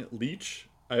 Brian Leach.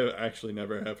 I actually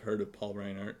never have heard of Paul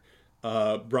Reinhart.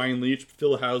 Brian Leach,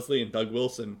 Phil Housley, and Doug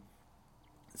Wilson.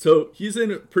 So he's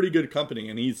in pretty good company,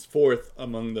 and he's 4th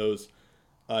among those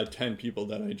 10 people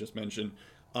that I just mentioned.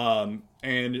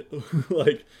 And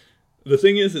the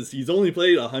thing is he's only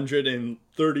played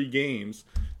 130 games.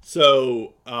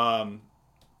 So,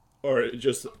 or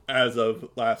just as of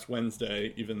last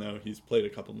Wednesday, even though he's played a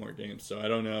couple more games. So I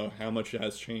don't know how much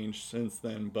has changed since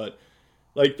then, but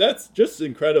Like, that's just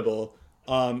incredible.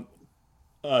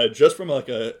 Just from like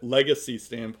a legacy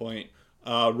standpoint,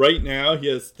 right now he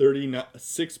has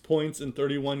 36 points in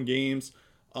 31 games.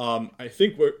 I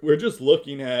think we're just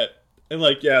looking at, and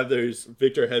like, yeah, there's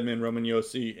Victor Hedman, Roman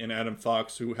Yossi, and Adam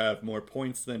Fox who have more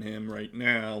points than him right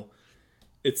now.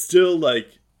 It's still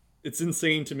like, it's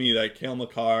insane to me that Cale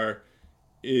Makar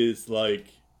is like,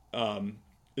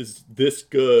 is this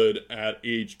good at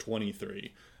age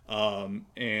 23.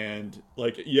 And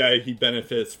like, yeah, he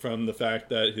benefits from the fact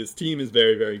that his team is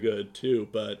very, very good too.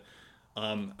 But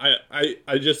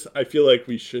I feel like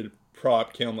we should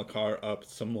prop Cale Makar up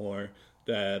some more.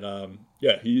 That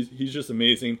yeah, he's just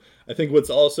amazing. I think what's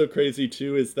also crazy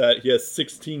too is that he has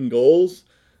 16 goals,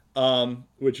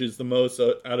 which is the most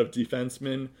out of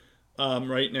defensemen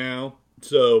right now.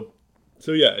 So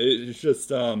yeah, it's just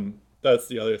that's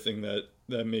the other thing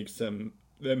that makes him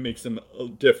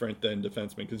different than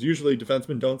defensemen, because usually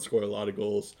defensemen don't score a lot of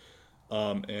goals,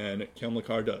 and Cale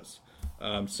Makar does.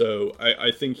 So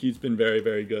I think he's been very,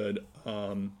 very good.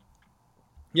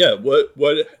 Yeah,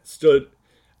 what stood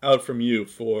out from you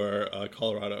for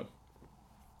Colorado?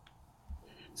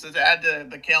 So to add to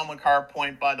the Cale Makar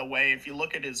point, by the way, if you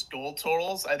look at his goal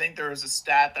totals, I think there was a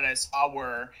stat that I saw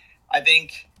where I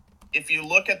think if you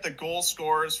look at the goal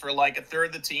scores for like a third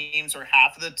of the teams or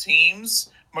half of the teams,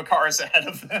 Makar is ahead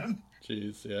of them.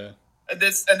 Jeez, yeah. And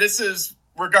this is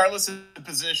regardless of the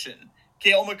position.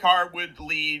 Cale Makar would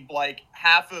lead like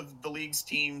half of the league's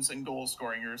teams in goal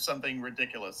scoring or something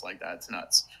ridiculous like that. It's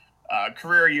nuts.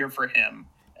 Career year for him,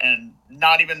 and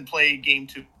not even play game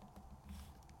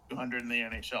 200 in the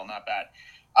NHL. Not bad.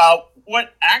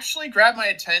 What actually grabbed my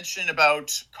attention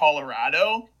about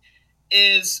Colorado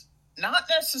is not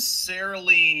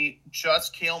necessarily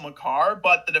just Cale Makar,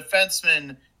 but the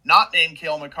defenseman not named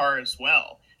Cale Makar as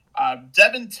well.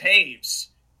 Devin Taves,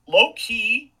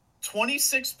 low-key,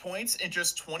 26 points in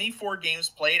just 24 games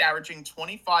played, averaging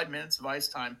 25 minutes of ice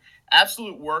time.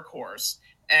 Absolute workhorse.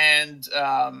 And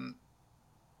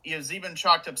he has even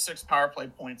chalked up 6 power play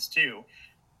points, too.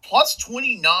 Plus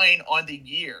 29 on the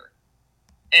year.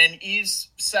 And he's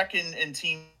second in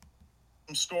team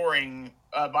scoring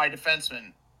by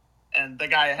defensemen. And the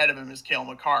guy ahead of him is Cale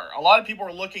Makar. A lot of people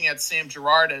are looking at Sam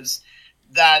Girard as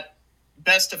that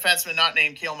best defenseman not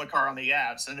named Cale Makar on the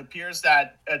Avs. And it appears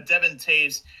that Devin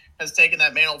Taves has taken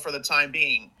that mantle for the time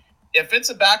being. If it's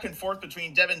a back and forth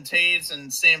between Devin Taves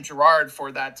and Sam Girard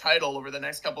for that title over the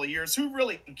next couple of years, who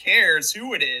really cares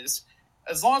who it is,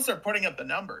 as long as they're putting up the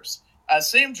numbers?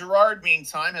 Sam Girard,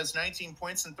 meantime, has 19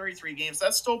 points in 33 games.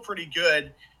 That's still pretty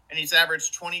good, and he's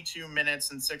averaged 22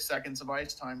 minutes and 6 seconds of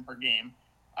ice time per game.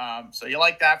 So you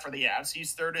like that for the Avs.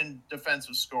 He's third in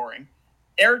defensive scoring.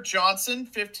 Eric Johnson,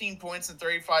 15 points in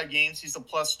 35 games. He's a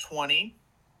plus 20,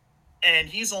 and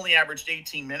he's only averaged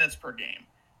 18 minutes per game.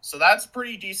 So that's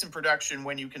pretty decent production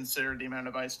when you consider the amount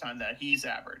of ice time that he's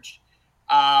averaged.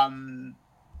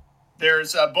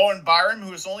 There's Bowen Byram,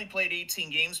 who has only played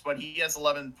 18 games, but he has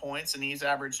 11 points, and he's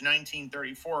averaged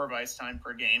 19:34 of ice time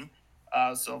per game.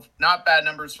 So not bad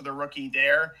numbers for the rookie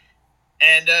there.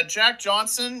 And Jack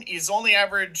Johnson, he's only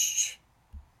averaged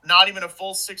not even a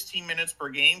full 16 minutes per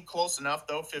game. Close enough,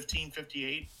 though,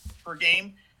 15:58 per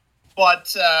game. But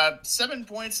 7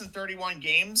 points in 31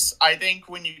 games, I think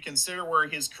when you consider where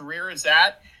his career is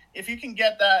at, if you can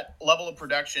get that level of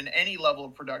production, any level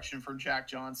of production from Jack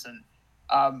Johnson,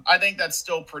 I think that's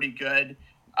still pretty good.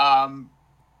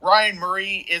 Ryan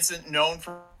Murray isn't known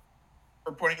for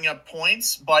putting up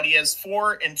points, but he has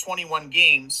 4 in 21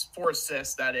 games, 4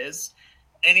 assists, that is.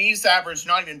 And he's averaged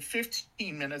not even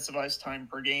 15 minutes of ice time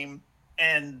per game.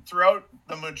 And throughout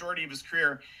the majority of his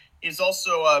career, he's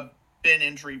also been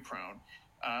injury prone.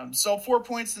 So 4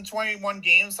 points in 21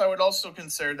 games, I would also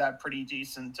consider that pretty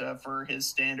decent for his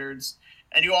standards.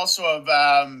 And you also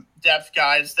have depth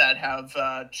guys that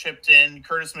have chipped in.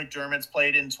 Curtis McDermott's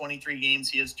played in 23 games.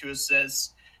 He has 2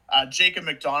 assists. Jacob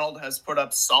McDonald has put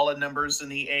up solid numbers in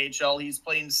the AHL. He's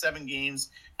played in 7 games.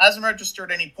 Hasn't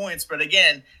registered any points. But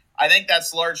again, I think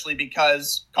that's largely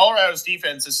because Colorado's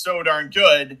defense is so darn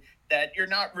good that you're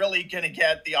not really going to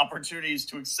get the opportunities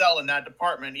to excel in that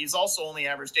department. He's also only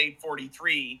averaged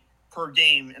 843 per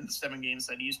game in the 7 games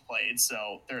that he's played.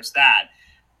 So there's that.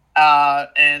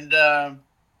 And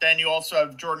then you also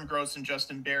have Jordan Gross and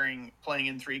Justin Bering playing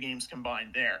in 3 games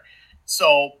combined there.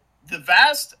 So the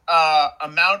vast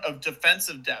amount of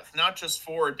defensive depth, not just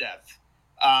forward depth,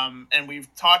 and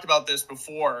we've talked about this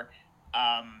before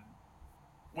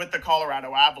with the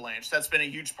Colorado Avalanche, that's been a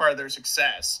huge part of their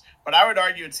success. But I would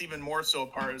argue it's even more so a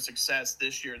part of success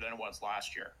this year than it was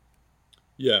last year.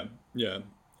 Yeah, yeah.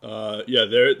 Yeah,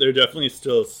 they're definitely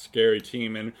still a scary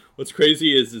team. And what's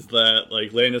crazy is that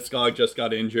like Landeskog just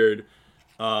got injured,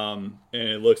 and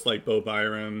it looks like Bo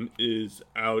Byram is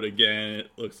out again.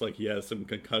 It looks like he has some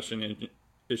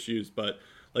issues, but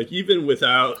like even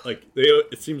without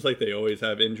it seems like they always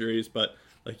have injuries, but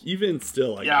like even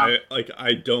still, Yeah.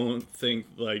 I don't think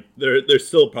like they're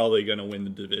still probably gonna win the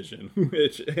division.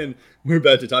 And we're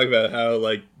about to talk about how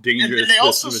like dangerous. And they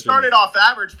also division started off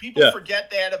average. People Yeah. forget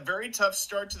they had a very tough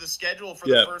start to the schedule for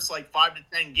Yeah. the first like 5 to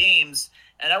 10 games,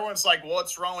 and everyone's like, "Well,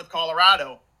 what's wrong with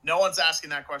Colorado?" No one's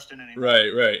asking that question anymore.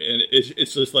 Right. And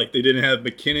it's just like they didn't have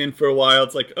McKinnon for a while.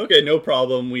 It's like, okay, no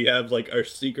problem. We have like our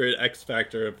secret X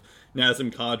factor of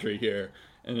Nazem Kadri here.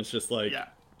 And it's just like, Yeah.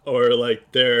 or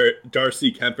like their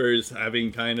Darcy Kemper's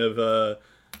having kind of a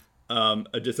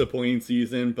disappointing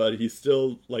season, but he's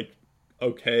still like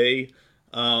okay.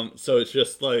 So it's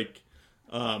just like,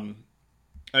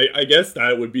 I guess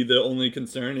that would be the only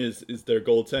concern is their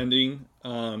goaltending.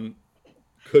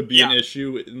 Could be an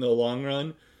issue in the long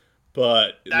run.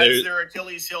 But that's their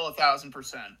Achilles heel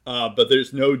 1,000%. But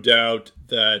there's no doubt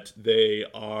that they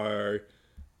are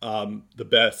the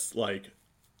best like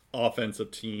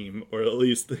offensive team, or at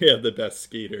least they have the best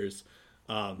skaters.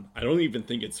 I don't even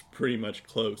think it's pretty much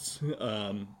close.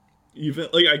 Even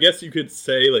like I guess you could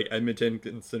say like Edmonton,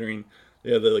 considering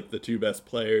they have the two best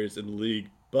players in the league,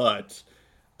 but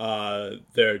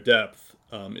their depth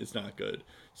is not good.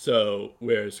 So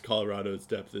whereas Colorado's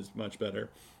depth is much better.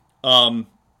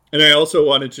 And I also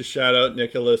wanted to shout out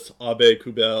Nicolas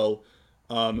Aube-Kubel,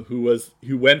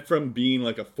 who went from being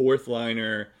like a fourth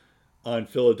liner on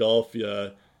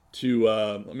Philadelphia to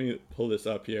let me pull this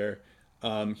up here.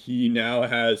 He now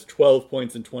has 12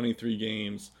 points in 23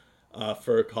 games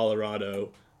for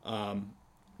Colorado,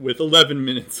 with 11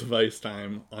 minutes of ice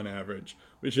time on average,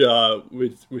 which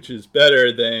is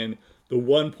better than the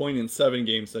 1 point in 7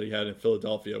 games that he had in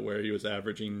Philadelphia, where he was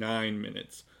averaging 9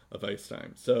 minutes of ice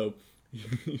time. So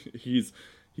he's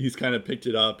kind of picked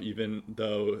it up, even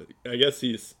though I guess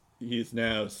he's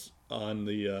now on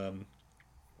the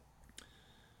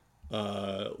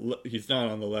he's not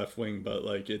on the left wing, but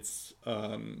like it's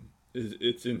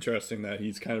interesting that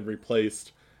he's kind of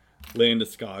replaced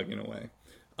Landeskog in a way.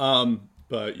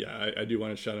 But yeah, I do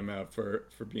want to shout him out for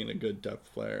being a good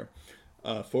depth player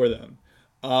for them.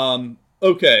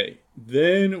 Okay,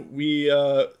 then we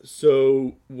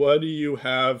so what do you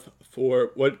have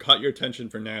for what caught your attention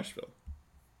for Nashville?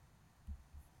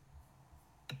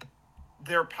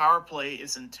 Their power play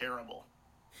isn't terrible.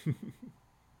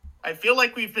 I feel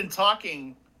like we've been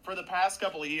talking for the past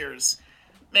couple of years.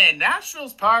 Man,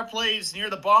 Nashville's power play is near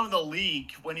the bottom of the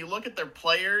league. When you look at their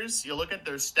players, you look at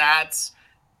their stats,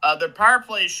 their power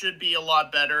play should be a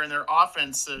lot better, and their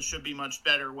offense should be much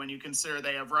better when you consider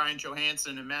they have Ryan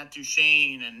Johansson and Matt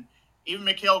Duchene, and even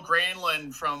Mikael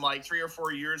Granlund from like 3 or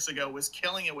 4 years ago was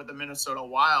killing it with the Minnesota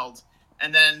Wild.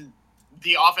 And then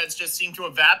the offense just seemed to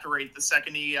evaporate the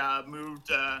second he moved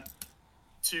to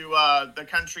the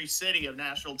country city of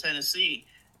Nashville, Tennessee.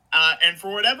 And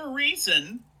for whatever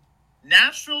reason,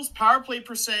 Nashville's power play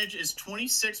percentage is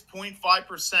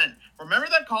 26.5%. Remember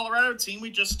that Colorado team we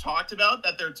just talked about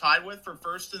that they're tied with for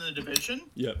first in the division?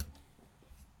 Yep.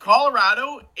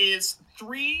 Colorado is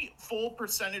 3 full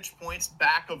percentage points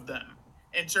back of them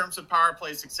in terms of power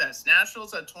play success.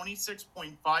 Nashville's at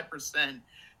 26.5%.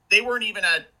 They weren't even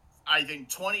at, I think,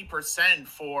 20%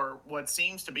 for what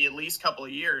seems to be at least a couple of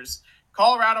years.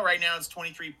 Colorado right now is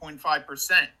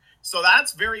 23.5%. So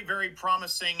that's very, very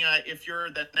promising if you're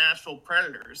the Nashville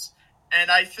Predators. And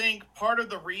I think part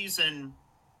of the reason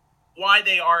why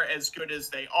they are as good as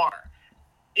they are,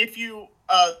 if you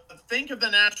think of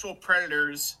the Nashville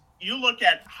Predators, you look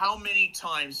at how many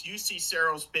times UC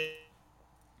Saros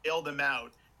bailed them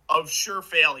out of sure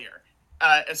failure,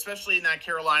 especially in that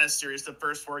Carolina series, the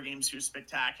first 4 games, he was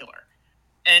spectacular.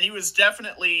 And he was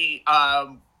definitely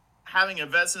having a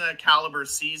Vezina caliber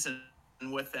season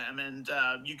with them, and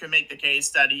you can make the case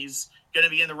that he's going to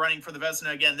be in the running for the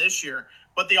Vezina again this year.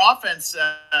 But the offense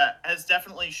has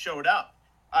definitely showed up.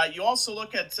 You also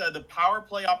look at the power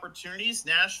play opportunities.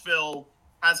 Nashville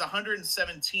has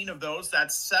 117 of those.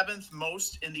 That's 7th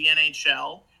most in the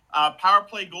NHL. Power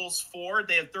play goals for,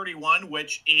 they have 31,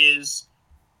 which is,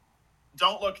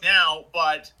 don't look now,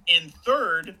 but in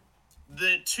third,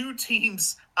 the 2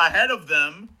 teams ahead of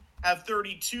them have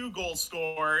 32 goals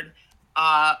scored.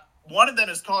 One of them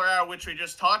is Colorado, which we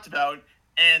just talked about,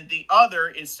 and the other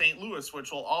is St. Louis,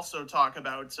 which we'll also talk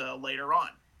about later on.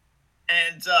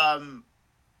 And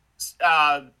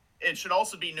it should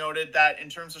also be noted that in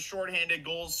terms of shorthanded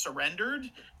goals surrendered,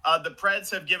 the Preds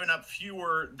have given up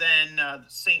fewer than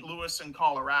St. Louis and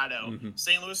Colorado. Mm-hmm.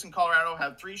 St. Louis and Colorado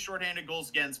have 3 shorthanded goals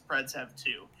against, Preds have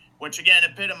 2, which again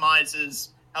epitomizes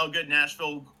how good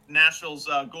Nashville's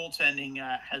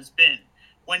goaltending has been.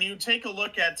 When you take a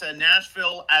look at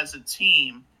Nashville as a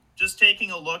team, just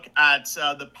taking a look at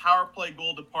the power play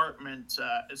goal department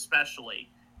especially,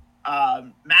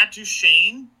 Matt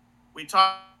Duchene, we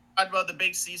talked about the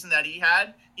big season that he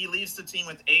had. He leads the team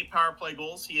with 8 power play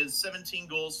goals. He has 17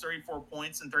 goals, 34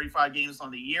 points in 35 games on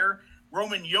the year.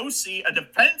 Roman Josi, a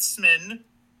defenseman,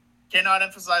 cannot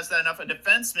emphasize that enough. A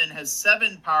defenseman has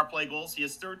 7 power play goals. He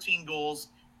has 13 goals,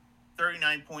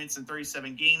 39 points in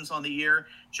 37 games on the year.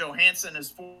 Johansson has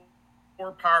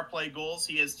 4 power play goals.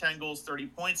 He has 10 goals, 30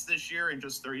 points this year in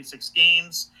just 36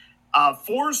 games.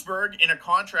 Forsberg, in a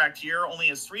contract year, only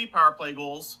has 3 power play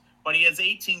goals, but he has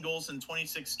 18 goals in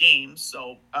 26 games.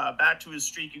 So back to his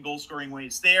streaky goal-scoring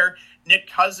ways there. Nick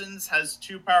Cousins has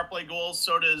 2 power play goals.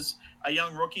 So does a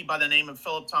young rookie by the name of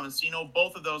Philip Tomasino.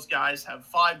 Both of those guys have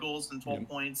 5 goals and 12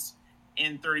 points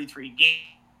in 33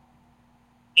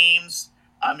 games.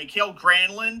 Mikael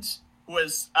Granlund, who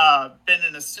has been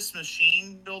an assist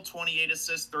machine, 28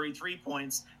 assists, 33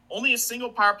 points. Only a single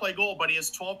power play goal, but he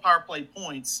has 12 power play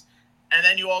points. And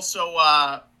then you also,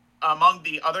 among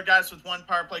the other guys with 1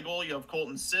 power play goal, you have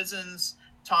Colton Sissons,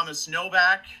 Thomas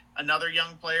Novak, another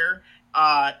young player,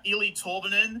 Eli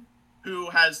Tolvanen, who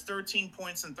has 13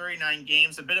 points in 39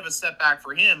 games, a bit of a step back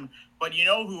for him. But you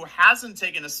know who hasn't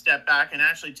taken a step back and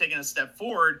actually taken a step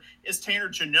forward is Tanner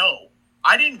Jeannot.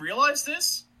 I didn't realize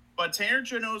this, but Tanner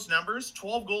Jeannot's numbers,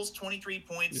 12 goals, 23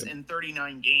 points in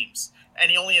 39 games. And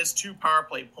he only has 2 power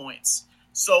play points.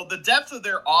 So the depth of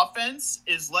their offense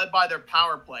is led by their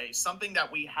power play, something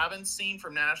that we haven't seen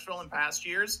from Nashville in past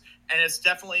years. And it's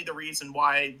definitely the reason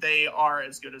why they are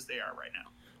as good as they are right now.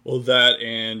 Well, that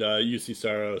and UC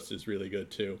Saros is really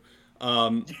good too.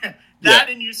 And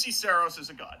UC Saros is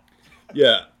a god.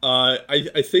 Yeah,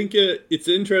 I think it's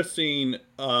interesting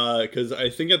because I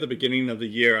think at the beginning of the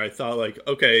year I thought like,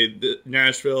 okay,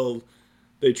 Nashville,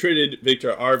 they traded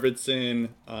Victor Arvidsson.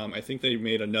 I think they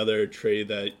made another trade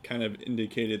that kind of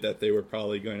indicated that they were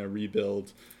probably going to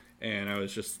rebuild. And I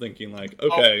was just thinking like,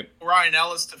 okay, Ryan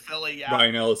Ellis to Philly, yeah.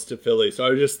 Ryan Ellis to Philly. So I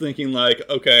was just thinking like,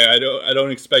 okay, I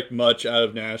don't expect much out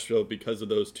of Nashville because of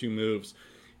those 2 moves.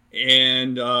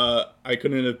 And I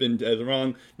couldn't have been dead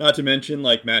wrong. Not to mention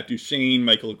like Matt Duchene,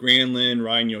 Michael Granlund,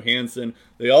 Ryan Johansson.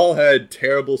 They all had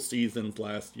terrible seasons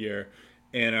last year.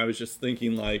 And I was just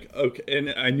thinking like, okay,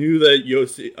 and I knew that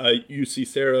UC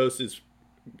Saros is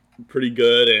pretty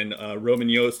good, and Roman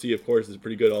Josi, of course, is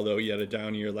pretty good, although he had a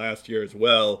down year last year as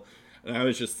well. And I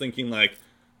was just thinking like,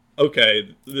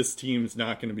 okay, this team's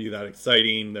not going to be that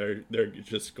exciting. They're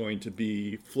just going to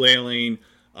be flailing.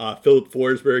 Philip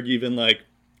Forsberg even like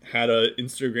had a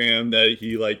Instagram that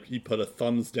he put a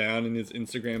thumbs down in his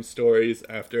Instagram stories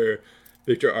after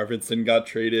Victor Arvidsson got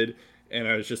traded. And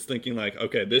I was just thinking like,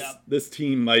 okay, this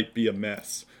team might be a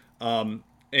mess. And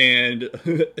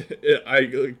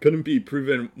I couldn't be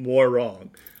proven more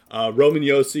wrong. Roman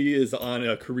Josi is on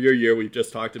a career year we've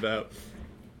just talked about.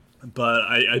 But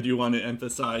I do want to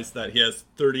emphasize that he has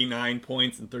 39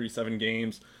 points in 37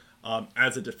 games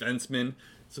as a defenseman.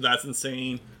 So that's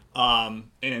insane.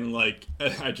 And like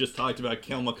I just talked about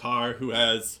Cale Makar, who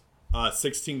has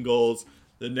 16 goals.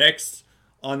 The next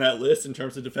on that list in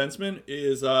terms of defensemen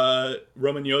is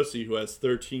Roman Josi, who has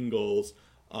 13 goals.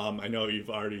 I know you've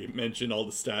already mentioned all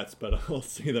the stats, but I'll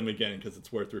say them again because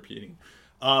it's worth repeating.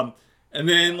 And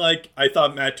then, like, I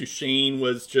thought Matt Duchene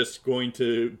was just going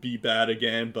to be bad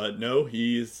again, but no,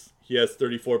 he has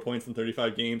 34 points in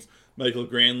 35 games. Michael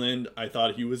Granlund, I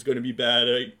thought he was going to be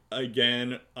bad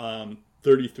again.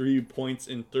 33 points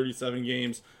in 37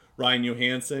 games. Ryan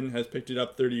Johansson has picked it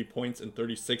up 30 points in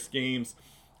 36 games.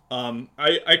 Philip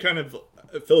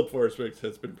Forsberg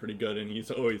has been pretty good, and he's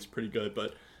always pretty good,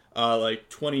 but like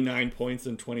 29 points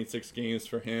in 26 games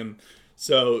for him.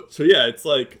 So yeah, it's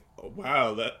like,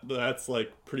 wow, that's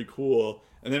like pretty cool.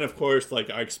 And then of course, like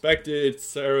I expected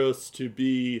Saros to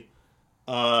be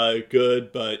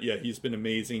good, but yeah, he's been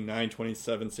amazing.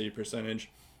 927 save percentage.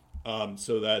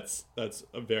 So that's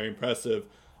very impressive.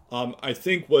 I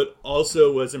think what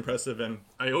also was impressive, and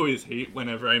I always hate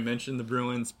whenever I mention the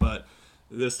Bruins, but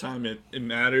this time it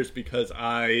matters because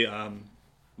that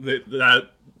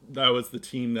was the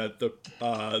team that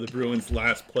the Bruins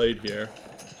last played here.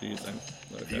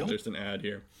 Jeez, there's an ad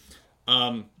here.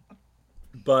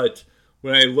 But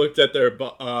when I looked at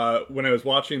when I was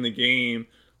watching the game,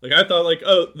 like I thought like,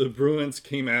 oh, the Bruins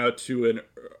came out to an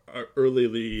early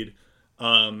lead.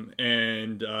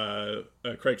 and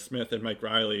Craig Smith and Mike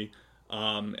Riley.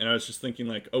 And I was just thinking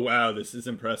like, oh wow, this is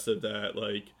impressive that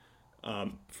like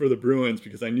for the Bruins,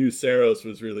 because I knew Saros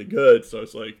was really good, so I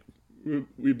was like,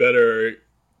 we better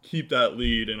keep that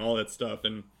lead and all that stuff.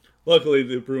 And luckily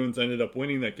the Bruins ended up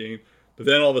winning that game. But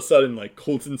then all of a sudden, like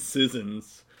Colton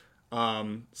Sissons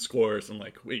scores. I'm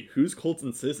like, wait, who's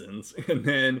Colton Sissons? And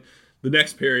then the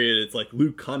next period, it's like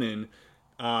Luke Cunnin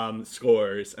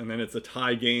scores, and then it's a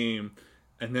tie game.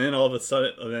 And then all of a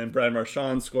sudden, then Brad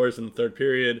Marchand scores in the third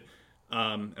period.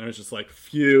 And I was just like,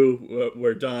 phew,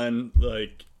 we're done.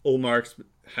 Like, Ullmark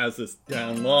has this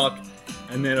down lock.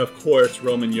 And then, of course,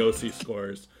 Roman Josi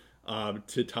scores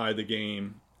to tie the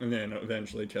game. And then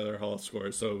eventually Taylor Hall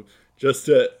scores. So just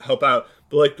to help out.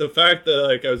 But, like, the fact that,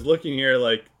 like, I was looking here,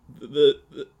 like,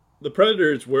 the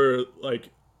Predators were, like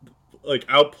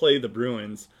outplay the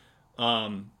Bruins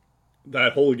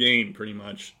that whole game, pretty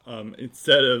much,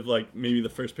 instead of, like, maybe the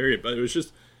first period. But it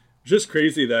was just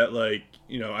crazy that, like,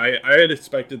 you know, I had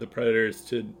expected the Predators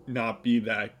to not be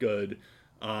that good.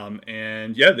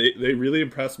 And yeah, they really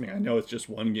impressed me. I know it's just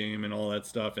one game and all that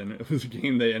stuff, and it was a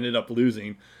game they ended up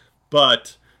losing,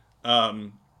 but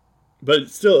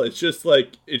still, it's just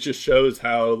like, it just shows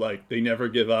how, like, they never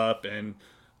give up, and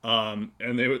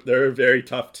they're a very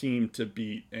tough team to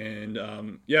beat.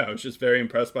 And yeah, I was just very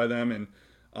impressed by them.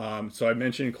 And so I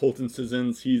mentioned Colton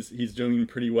Sissons, he's doing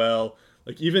pretty well.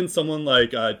 Like, even someone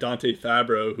like Dante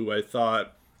Fabro, who I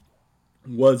thought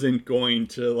wasn't going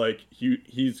to, like,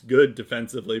 he's good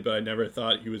defensively, but I never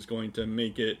thought he was going to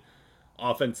make it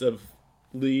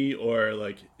offensively, or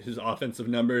like his offensive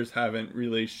numbers haven't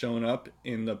really shown up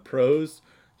in the pros.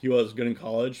 He was good in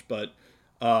college, but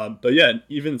yeah,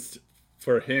 even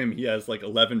for him, he has like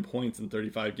 11 points in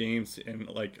 35 games and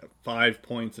like 5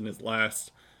 points in his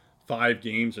last 5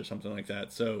 games or something like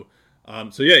that. So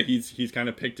yeah, he's kind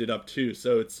of picked it up too.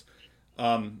 So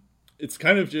it's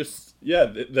kind of just,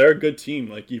 yeah, they're a good team.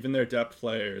 Like, even their depth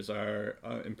players are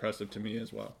impressive to me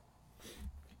as well.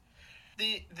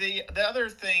 The other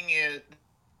thing is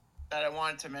that I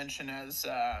wanted to mention as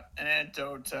an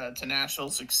antidote to Nashville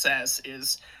success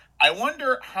is, I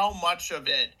wonder how much of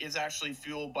it is actually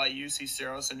fueled by UC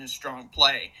Saros and his strong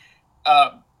play.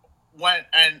 And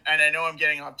I know I'm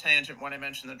getting off tangent when I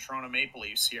mention the Toronto Maple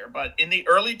Leafs here, but in the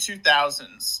early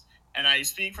 2000s, and I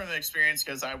speak from the experience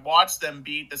because I watched them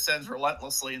beat the Sens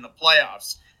relentlessly in the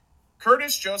playoffs,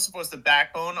 Curtis Joseph was the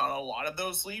backbone on a lot of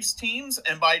those Leafs teams,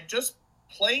 and by just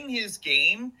playing his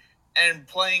game and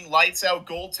playing lights out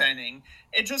goaltending,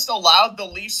 it just allowed the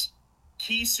Leafs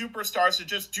key superstars to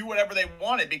just do whatever they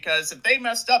wanted, because if they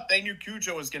messed up, they knew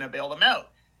Cujo was going to bail them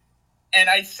out. And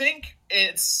I think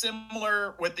it's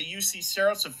similar with the UC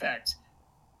Saros effect.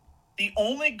 The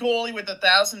only goalie with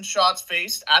 1,000 shots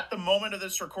faced at the moment of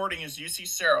this recording is UC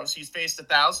Saros. He's faced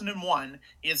 1,001.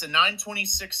 He has a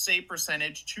 .926 save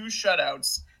percentage, 2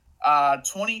 shutouts,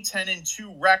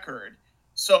 20-10-2 record.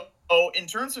 So in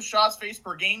terms of shots faced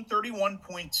per game,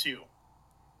 31.2.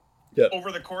 Yep.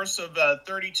 Over the course of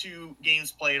 32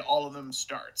 games played, all of them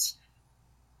starts.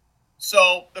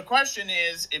 So the question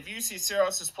is, if UC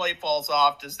Saros' play falls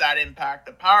off, does that impact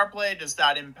the power play? Does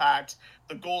that impact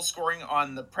the goal scoring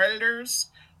on the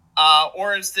Predators?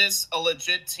 Or is this a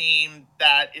legit team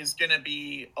that is going to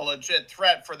be a legit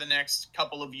threat for the next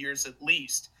couple of years at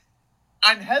least?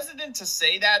 I'm hesitant to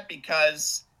say that,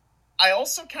 because I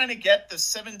also kind of get the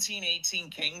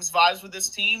 17-18 Kings vibes with this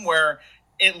team, where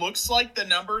it looks like the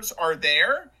numbers are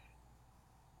there,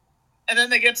 and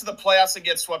then they get to the playoffs and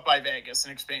get swept by Vegas,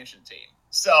 an expansion team.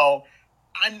 So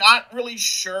I'm not really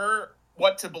sure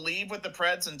what to believe with the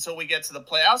Preds until we get to the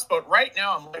playoffs, but right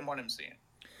now I'm liking what I'm seeing.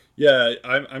 Yeah,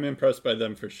 I'm impressed by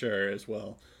them for sure as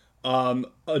well.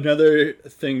 Another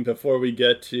thing before we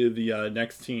get to the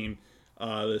next team,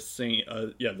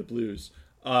 the Blues.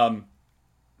 I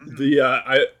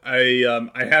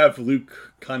have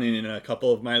Luke Cunnin in a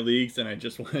couple of my leagues, and I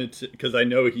just wanted to, because I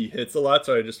know he hits a lot,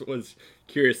 so I just was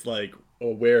curious, like,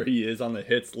 where he is on the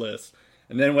hits list.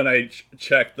 And then when I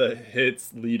checked the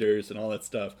hits leaders and all that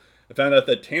stuff, I found out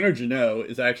that Tanner Jeannot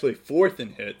is actually 4th in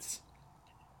hits.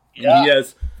 Yeah. And he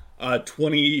has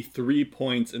 23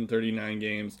 points in 39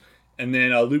 games. And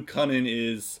then Luke Cunnin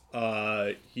is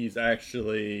he's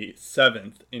actually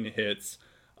 7th in hits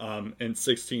and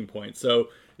 16 points. So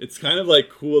it's kind of like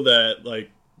cool that, like,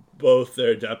 both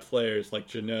their depth players, like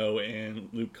Jeannot and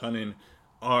Luke Cunnin,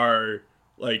 are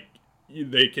like,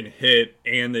 they can hit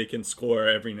and they can score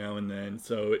every now and then.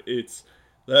 So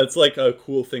that's like a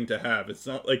cool thing to have. It's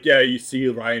not like, yeah, you see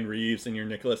Ryan Reeves and your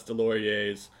Nicolas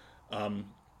Deloriers,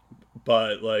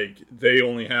 but like they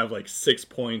only have like 6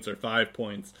 points or 5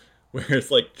 points.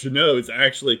 Whereas like Jeannot is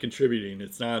actually contributing.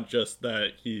 It's not just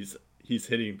that he's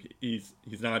hitting. He's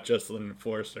not just an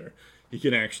enforcer. He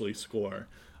can actually score.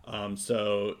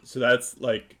 So that's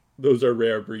like those are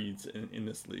rare breeds in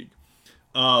this league.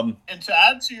 And to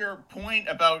add to your point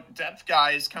about depth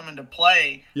guys coming to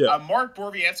play, Yeah. Mark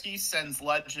Borowiecki, Sens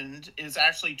legend, is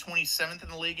actually 27th in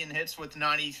the league in hits with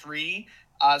 93.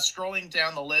 Scrolling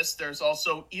down the list, there's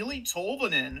also Eli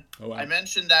Tolvanen. Oh, wow. I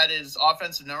mentioned that his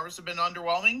offensive numbers have been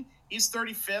underwhelming. He's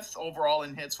 35th overall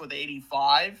in hits with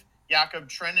 85. Jakob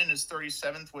Trenin is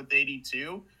 37th with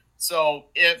 82. So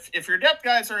if your depth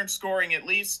guys aren't scoring, at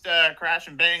least crash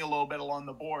and bang a little bit along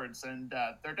the boards. And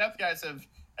their depth guys have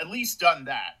at least done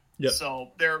that. Yep.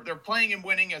 So they're playing and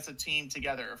winning as a team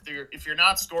together. If you're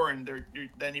not scoring,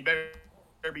 then you better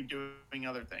be doing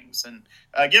other things. And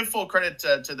give full credit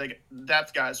to the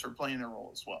depth guys for playing their role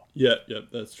as well. Yeah,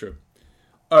 that's true.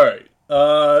 All right,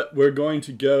 we're going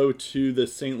to go to the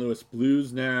St. Louis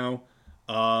Blues now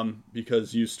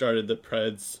because you started the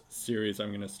Preds series. I'm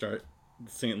going to start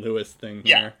the St. Louis thing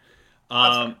here.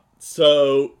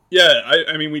 So yeah,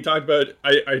 I mean, we talked about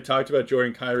I talked about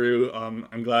Jordan Kyrou.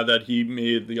 I'm glad that he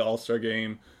made the All-Star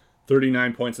game,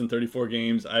 39 points in 34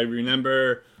 games. I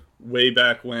remember way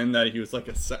back when that he was like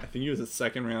I think he was a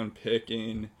second round pick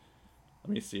in. Let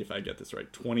me see if I get this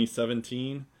right.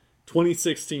 2016,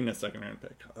 a second round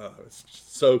pick. Oh, it was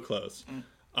so close.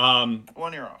 1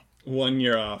 year off. 1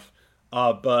 year off.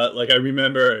 But like I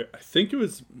remember, I think it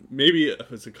was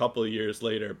a couple of years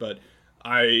later, but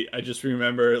I just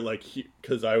remember like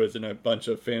because I was in a bunch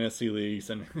of fantasy leagues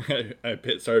and I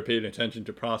started paying attention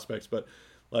to prospects, but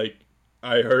like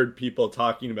I heard people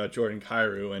talking about Jordan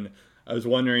Kyrou and I was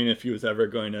wondering if he was ever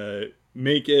going to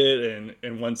make it,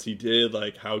 and once he did,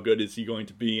 like how good is he going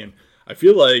to be? And I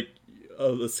feel like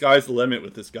the sky's the limit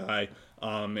with this guy.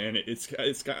 And it's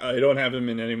I don't have him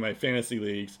in any of my fantasy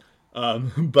leagues,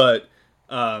 but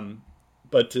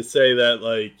to say that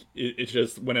like it's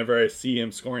just whenever I see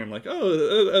him scoring, I'm like,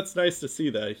 oh, that's nice to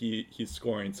see that he's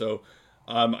scoring. So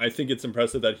I think it's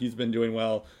impressive that he's been doing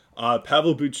well.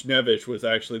 Pavel Buchnevich was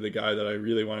actually the guy that I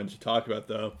really wanted to talk about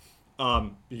though,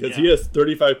 because he has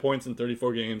 35 points in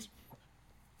 34 games.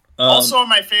 Also on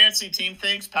my fantasy team,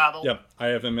 thanks, Pavel. Yeah, I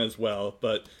have him as well,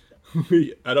 but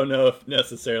I don't know if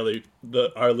necessarily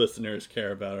our listeners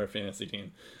care about our fantasy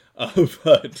team,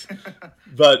 but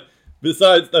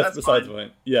besides that's besides the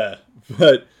point. Yeah,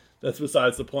 but that's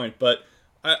besides the point. But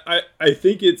I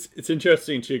think it's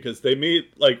interesting too because they made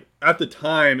like at the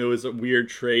time it was a weird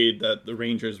trade that the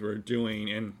Rangers were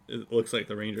doing, and it looks like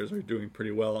the Rangers are doing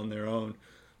pretty well on their own.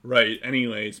 Right.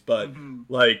 Anyways, but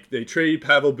like they trade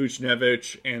Pavel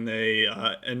Buchnevich, and they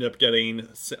end up getting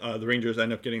the Rangers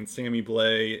end up getting Sammy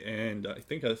Blais, and I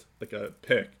think a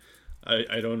pick.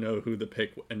 I don't know who the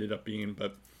pick ended up being,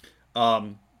 but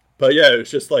yeah, it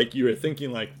was just like you were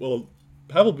thinking like, well,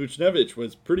 Pavel Buchnevich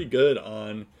was pretty good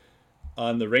on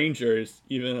the Rangers.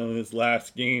 Even on his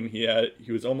last game, he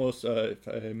was almost let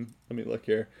me look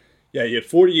here. Yeah, he had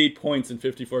 48 points in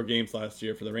 54 games last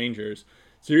year for the Rangers.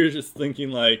 So you're just thinking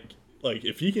like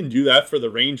if he can do that for the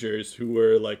Rangers, who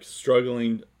were like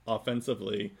struggling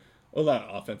offensively, well, not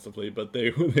offensively, but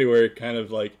they were kind of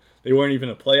like they weren't even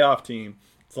a playoff team.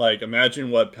 It's like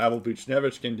imagine what Pavel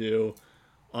Buchnevich can do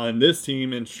on this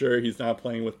team, and sure he's not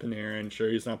playing with Panarin, sure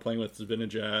he's not playing with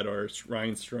Zibanejad or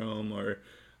Ryan Strome or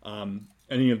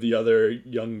any of the other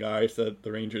young guys that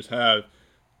the Rangers have,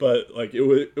 but like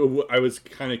I was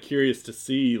kind of curious to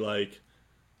see like,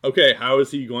 okay, how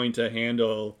is he going to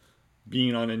handle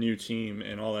being on a new team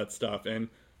and all that stuff? And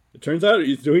it turns out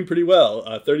he's doing pretty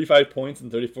well. 35 points in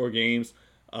 34 games,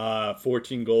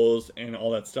 14 goals, and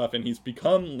all that stuff. And he's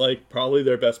become like probably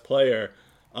their best player,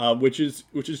 which is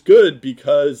good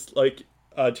because like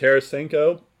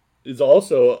Tarasenko is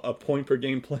also a point per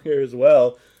game player as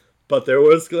well. But there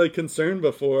was like concern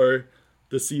before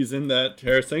the season that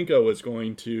Tarasenko was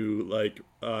going to like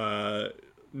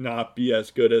not be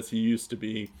as good as he used to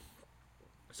be.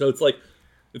 So it's like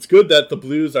it's good that the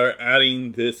Blues are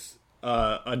adding this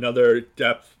another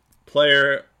depth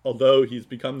player, although he's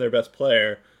become their best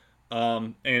player.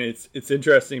 And it's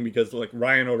interesting because like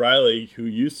Ryan O'Reilly, who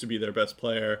used to be their best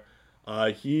player,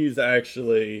 he's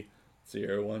actually let's see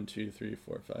here 1, 2, 3,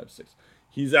 4, 5, 6.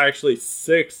 He's actually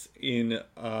 6th in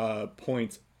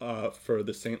points for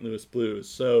the St. Louis Blues.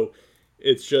 So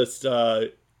it's just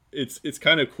it's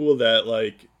kind of cool that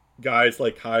like guys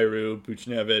like Kyrou,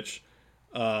 Buchnevich,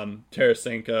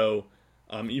 Tarasenko,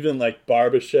 even like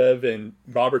Barbashev and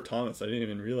Robert Thomas, I didn't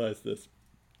even realize this,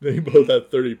 they both have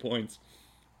 30 points,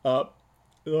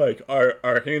 like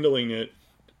are handling it.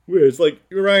 Whereas like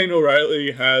Ryan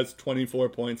O'Reilly has 24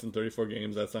 points in 34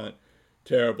 games. That's not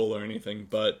terrible or anything,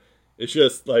 but it's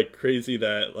just like crazy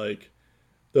that like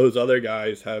those other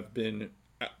guys have been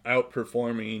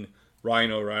outperforming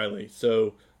Ryan O'Reilly.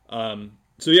 So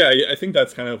yeah, I think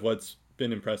that's kind of what's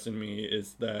been impressing me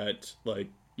is that like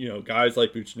guys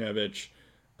like Buchnevich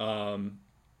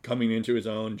coming into his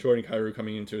own, Jordan Kyrou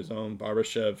coming into his own,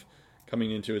 Barbashev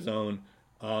coming into his own,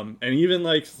 and even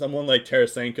like someone like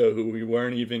Tarasenko who we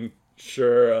weren't even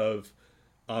sure of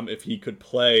if he could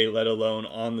play, let alone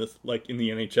on this like in the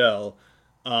NHL.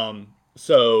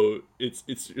 So it's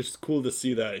just cool to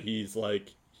see that he's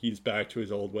back to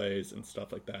his old ways and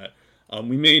stuff like that.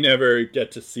 We may never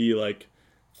get to see like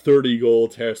 30-goal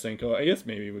Tarasenko. I guess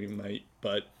maybe we might,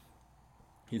 but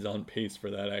he's on pace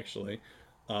for that actually.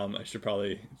 I should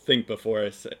probably think before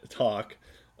I talk.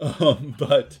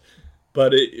 But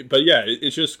yeah,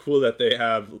 it's just cool that they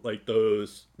have like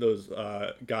those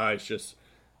guys just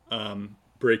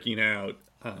breaking out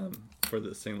for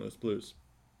the St. Louis Blues.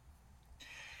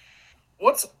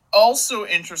 What's also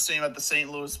interesting about the St.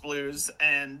 Louis Blues,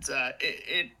 and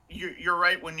you're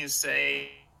right when you say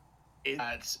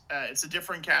that it's a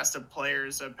different cast of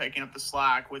players picking up the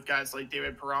slack with guys like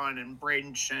David Perron and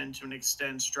Braden Shen to an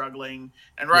extent struggling,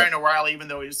 and Ryan O'Reilly, even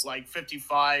though he's like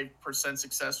 55%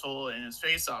 successful in his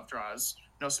faceoff draws,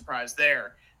 no surprise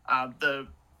there. The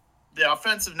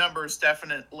offensive numbers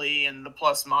definitely and the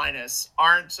plus minus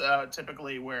aren't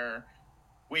typically where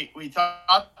we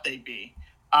thought they'd be.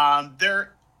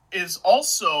 There is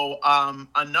also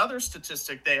another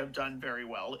statistic they have done very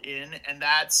well in, and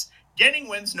that's getting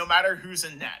wins no matter who's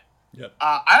in net. Yep.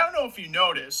 I don't know if you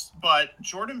noticed, but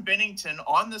Jordan Binnington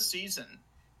on the season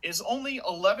is only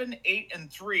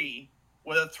 11-8-3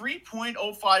 with a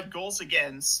 3.05 goals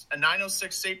against, a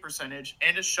 .906 save percentage,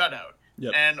 and a shutout.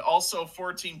 Yep. And also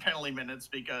 14 penalty minutes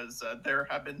because there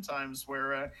have been times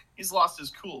where he's lost his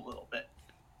cool a little bit.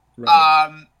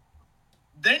 Right.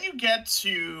 Then you get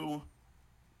to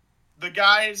the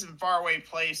guys in faraway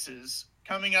places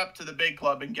coming up to the big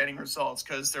club and getting results,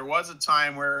 because there was a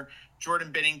time where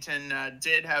Jordan Binnington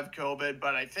did have COVID,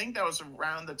 but I think that was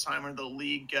around the time where the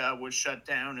league was shut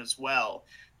down as well.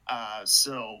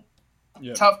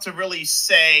 Tough to really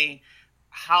say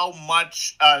how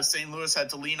much St. Louis had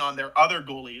to lean on their other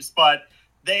goalies, but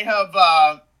they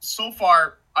have so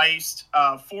far iced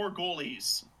 4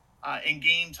 goalies in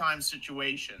game time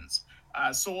situations.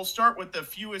 So we'll start with the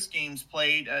fewest games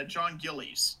played, John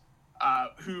Gillies,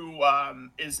 who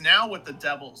is now with the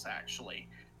Devils, actually.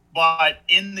 But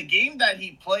in the game that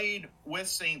he played with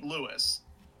St. Louis,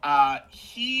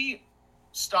 he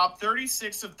stopped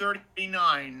 36 of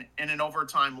 39 in an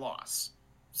overtime loss.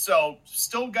 So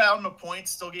still got him a point,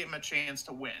 still gave him a chance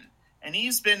to win. And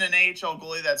he's been an AHL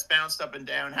goalie that's bounced up and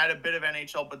down, had a bit of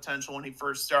NHL potential when he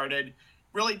first started.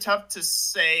 Really tough to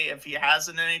say if he has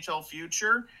an NHL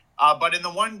future. But in the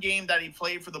one game that he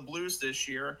played for the Blues this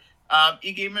year,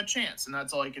 he gave him a chance, and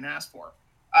that's all you can ask for.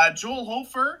 Joel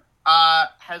Hofer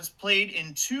has played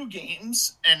in 2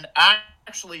 games, and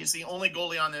actually is the only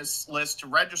goalie on this list to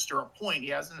register a point. He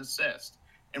has an assist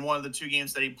in one of the 2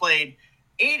 games that he played.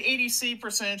 .880 save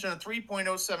percentage and a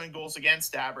 3.07 goals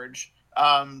against average,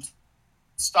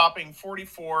 stopping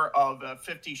 44 of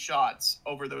 50 shots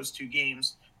over those 2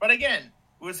 games. But again,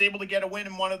 was able to get a win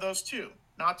in one of those 2.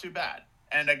 Not too bad.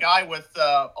 And a guy with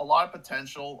a lot of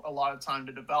potential, a lot of time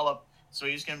to develop. So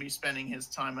he's going to be spending his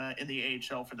time in the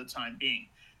AHL for the time being.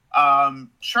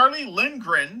 Charlie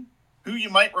Lindgren, who you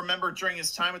might remember during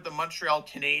his time with the Montreal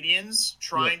Canadiens,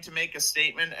 trying to make a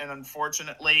statement and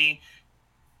unfortunately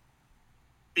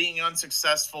being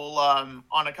unsuccessful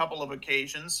on a couple of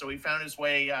occasions. So he found his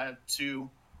way to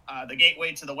the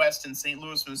gateway to the West in St.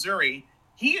 Louis, Missouri.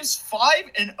 He is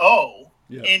 5-0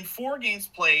 in 4 games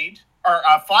played. Or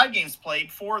 5 games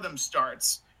played, 4 of them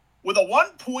starts, with a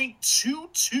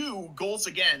 1.22 goals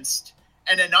against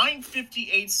and a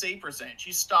 .958 save percentage.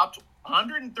 He stopped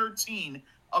 113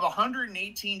 of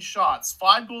 118 shots,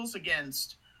 5 goals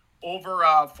against over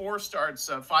 4 starts,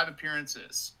 5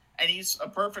 appearances. And he's a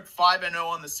perfect 5-0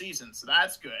 on the season, so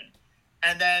that's good.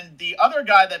 And then the other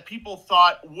guy that people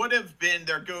thought would have been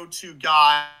their go-to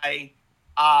guy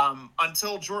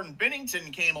until Jordan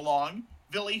Binnington came along,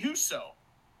 Ville Husso.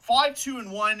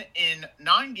 5-2-1 in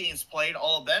 9 games played,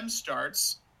 all of them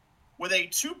starts, with a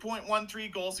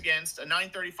 2.13 goals against, a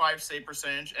 .935 save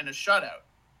percentage, and a shutout.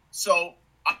 So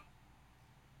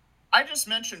I just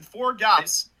mentioned 4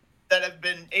 guys that have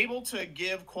been able to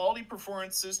give quality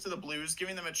performances to the Blues,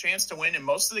 giving them a chance to win in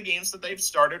most of the games that they've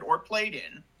started or played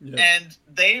in. Yeah. And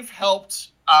they've helped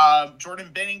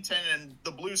Jordan Binnington and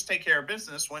the Blues take care of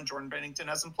business when Jordan Binnington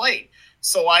hasn't played.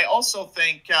 So I also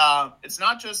think it's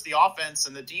not just the offense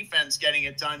and the defense getting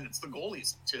it done, it's the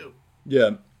goalies too.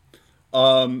 Yeah.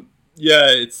 Yeah,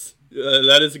 it's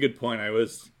that is a good point.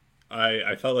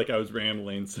 I felt like I was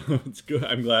rambling, so it's good.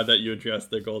 I'm glad that you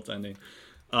addressed their goaltending.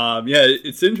 Yeah,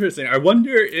 it's interesting. I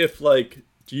wonder if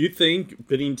do you think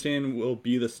Binnington will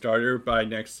be the starter by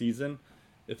next season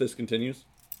if this continues?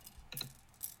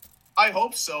 I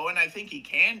hope so, and I think he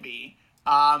can be.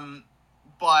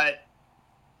 But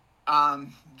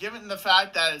given the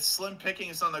fact that it's slim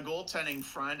pickings on the goaltending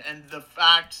front and the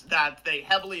fact that they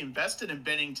heavily invested in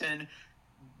Binnington,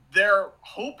 they're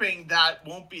hoping that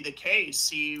won't be the case.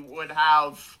 He would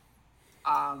have,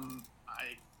 I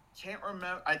can't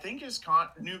remember. I think his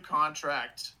new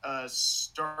contract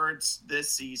starts this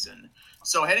season.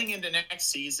 So heading into next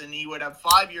season, he would have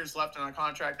 5 years left on a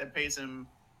contract that pays him,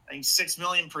 I think, $6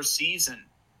 million per season.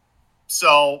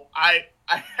 So I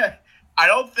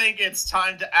don't think it's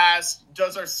time to ask,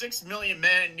 does our $6 million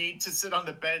man need to sit on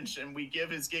the bench and we give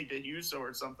his gig to Huso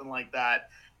or something like that?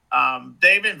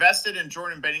 They've invested in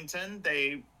Jordan Binnington.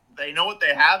 They know what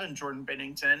they have in Jordan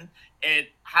Binnington. It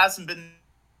hasn't been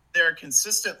there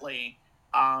consistently.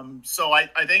 So I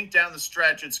think down the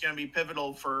stretch, it's going to be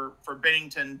pivotal for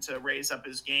Binnington to raise up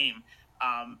his game.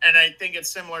 And I think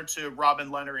it's similar to Robin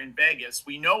Lehner in Vegas.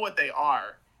 We know what they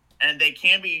are, and they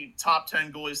can be top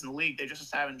 10 goalies in the league. They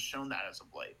just haven't shown that as of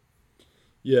late.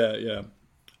 Yeah, yeah.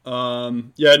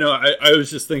 Yeah, no, I was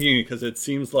just thinking because it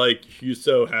seems like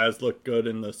Huso has looked good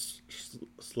in the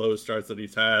slow starts that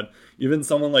he's had. Even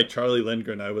someone like Charlie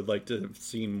Lindgren, I would like to have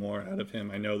seen more out of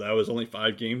him. I know that was only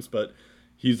 5 games, but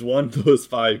he's won those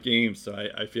 5 games, so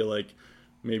I feel like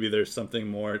maybe there's something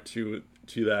more to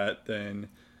that than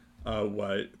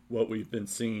what we've been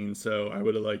seeing. So I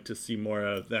would have liked to see more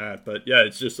out of that. But yeah,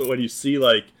 it's just when you see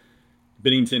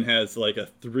Binnington has a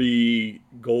 3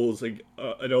 goals, an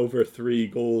over 3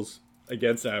 goals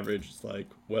against average. It's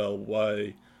well,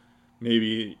 why?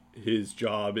 Maybe his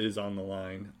job is on the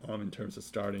line in terms of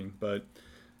starting. But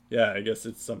yeah, I guess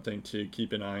it's something to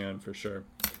keep an eye on for sure.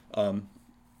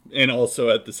 And also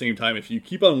at the same time, if you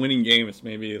keep on winning games,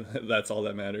 maybe that's all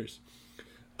that matters.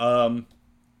 All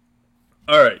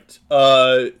right.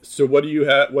 So what do you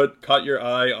have? What caught your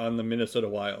eye on the Minnesota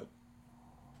Wild?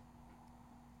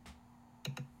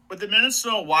 With the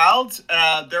Minnesota Wild,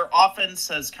 their offense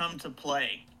has come to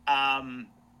play. I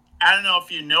don't know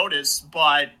if you noticed,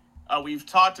 but we've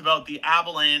talked about the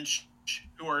Avalanche,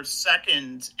 who are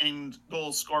second in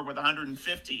goals scored with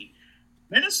 150.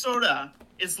 Minnesota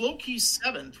is low-key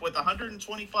 7th with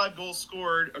 125 goals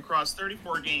scored across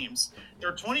 34 games.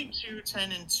 They're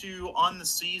 22-10-2 on the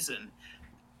season.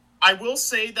 I will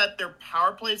say that their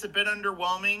power play is a bit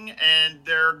underwhelming, and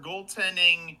their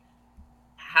goaltending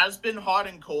has been hot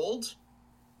and cold,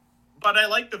 but I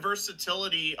like the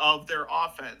versatility of their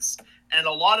offense. And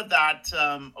a lot of that,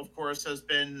 of course, has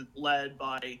been led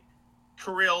by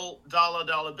Kirill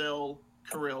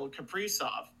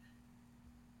Kaprizov.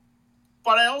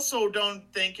 But I also don't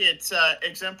think it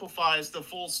exemplifies the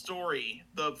full story,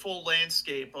 the full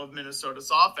landscape of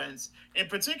Minnesota's offense. In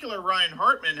particular, Ryan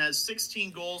Hartman has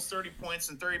 16 goals, 30 points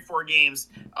in 34 games.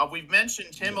 We've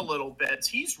mentioned him a little bit.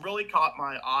 He's really caught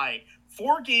my eye.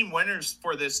 4-game winners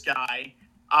for this guy.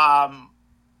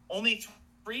 Only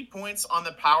 3 points on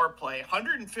the power play,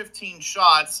 115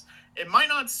 shots. It might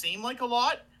not seem like a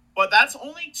lot, but that's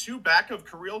only 2 back of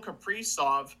Kirill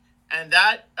Kaprizov. And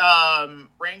that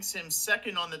ranks him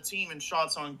second on the team in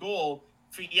shots on goal.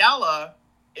 Fiala,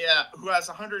 who has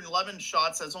 111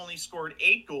 shots, has only scored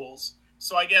 8 goals.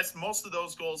 So I guess most of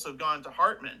those goals have gone to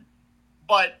Hartman.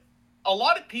 But a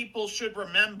lot of people should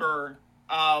remember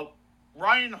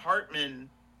Ryan Hartman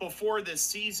before this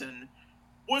season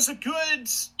was a good,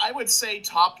 I would say,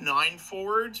 top 9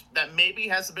 forward that maybe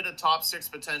has a bit of top 6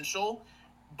 potential,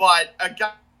 but a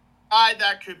guy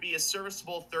that could be a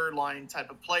serviceable third line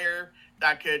type of player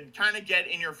that could kind of get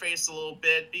in your face a little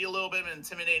bit, be a little bit of an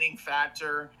intimidating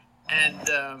factor, and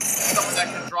someone that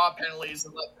can draw penalties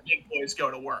and let the big boys go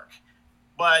to work.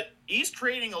 But he's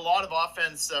creating a lot of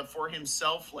offense for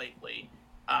himself lately.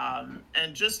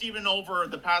 And just even over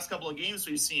the past couple of games,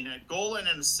 we've seen a goal and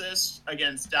an assist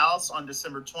against Dallas on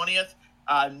December 20th.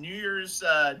 New Year's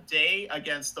Day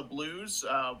against the Blues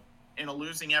in a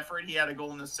losing effort. He had a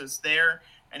goal and assist there.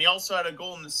 And he also had a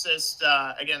goal and assist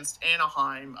against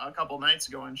Anaheim a couple nights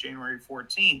ago on January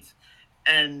 14th.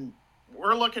 And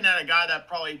we're looking at a guy that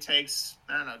probably takes,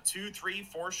 2, 3,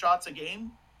 4 shots a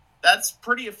game. That's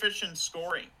pretty efficient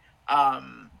scoring.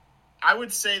 I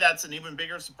would say that's an even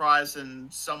bigger surprise than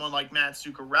someone like Matt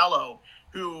Zuccarello,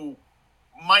 who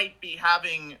might be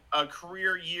having a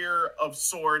career year of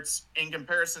sorts in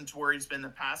comparison to where he's been the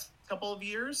past couple of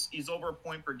years. He's over a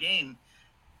point per game.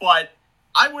 But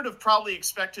I would have probably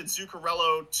expected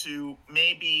Zuccarello to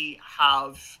maybe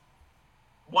have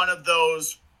one of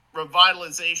those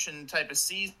revitalization type of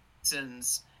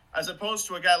seasons, as opposed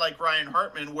to a guy like Ryan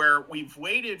Hartman, where we've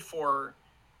waited for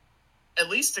at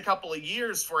least a couple of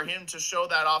years for him to show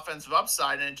that offensive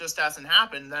upside, and it just hasn't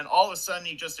happened. Then all of a sudden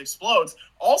he just explodes.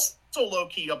 Also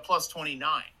low-key a plus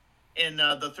 29 in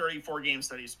the 34 games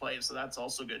that he's played, so that's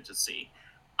also good to see.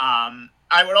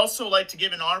 I would also like to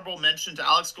give an honorable mention to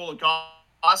Alex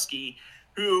Goligoski,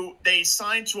 who they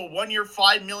signed to a one-year,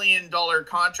 $5 million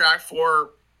contract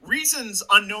for reasons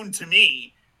unknown to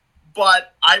me.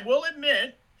 But I will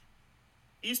admit,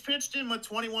 he's pitched in with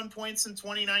 21 points in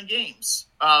 29 games.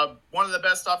 One of the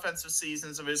best offensive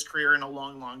seasons of his career in a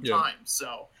long, long time.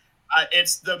 So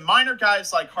it's the minor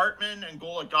guys like Hartman and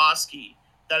Goligoski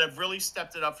that have really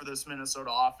stepped it up for this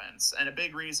Minnesota offense, and a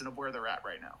big reason of where they're at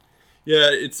right now. Yeah,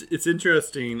 it's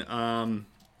interesting.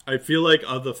 I feel like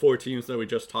of the four teams that we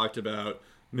just talked about,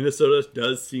 Minnesota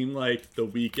does seem like the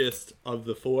weakest of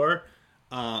the four.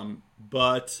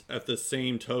 But at the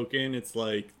same token, it's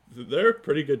like they're a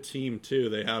pretty good team too.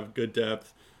 They have good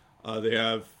depth. They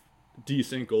have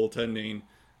decent goaltending.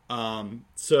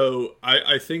 So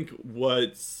I think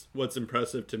what's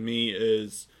impressive to me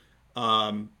is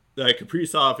that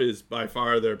Kaprizov is by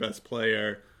far their best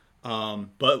player.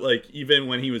 But like even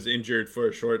when he was injured for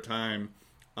a short time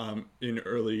in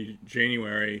early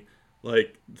January,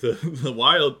 like the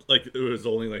Wild, like it was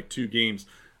only like 2 games.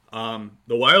 The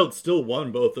Wild still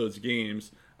won both those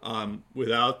games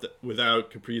without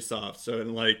Kaprizov. So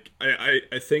and like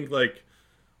I think like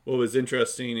what was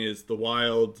interesting is the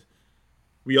Wild.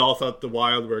 We all thought the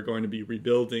Wild were going to be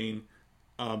rebuilding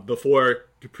before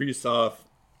Kaprizov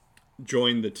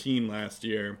joined the team last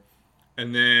year.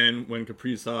 And then when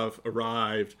Kaprizov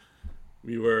arrived,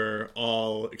 we were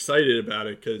all excited about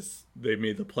it because they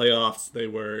made the playoffs. They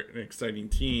were an exciting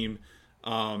team.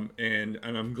 And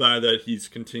I'm glad that he's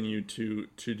continued to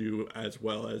do as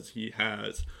well as he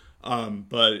has.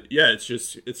 But yeah, it's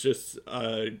just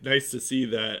nice to see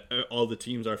that all the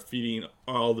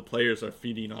players are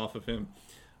feeding off of him.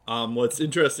 What's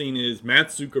interesting is Matt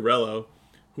Zuccarello,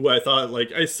 who I thought,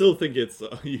 like, I still think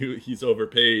he's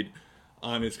overpaid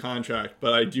on his contract,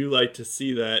 but I do like to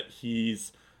see that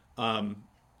he's.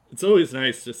 It's always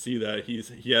nice to see that he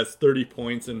has 30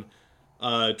 points in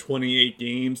 28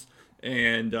 games,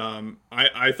 and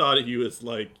I thought he was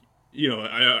like,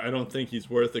 I don't think he's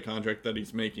worth the contract that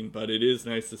he's making, but it is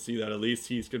nice to see that at least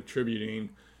he's contributing,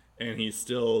 and he's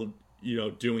still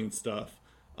doing stuff.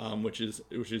 Which is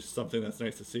something that's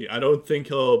nice to see. I don't think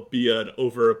he'll be an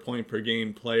over a point per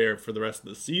game player for the rest of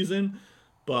the season,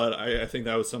 but I think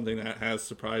that was something that has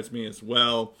surprised me as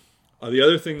well. The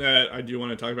other thing that I do want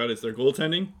to talk about is their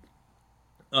goaltending.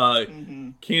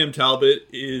 Cam Talbot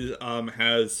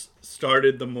has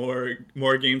started the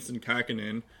more games than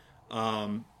Kakkonen,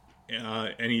 and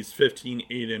he's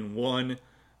 15-8-1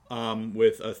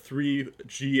 with a 3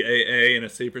 GAA and a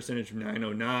save percentage of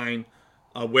 .909.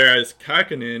 Whereas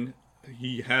Kakkonen,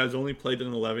 he has only played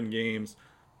in 11 games,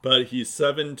 but he's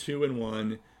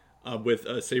 7-2-1 with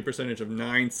a save percentage of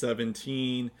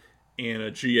 .917 and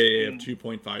a GAA of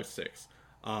 2.56.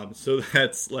 So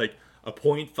that's like a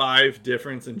 0.5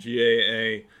 difference in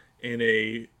GAA and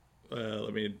a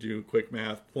let me do quick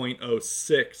math,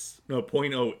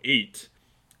 0.08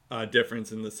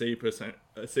 difference in the save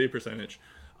percentage.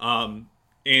 So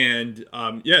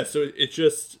it's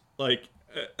just like.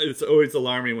 It's always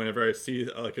alarming whenever I see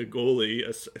like a goalie,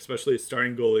 especially a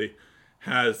starting goalie,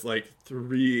 has like a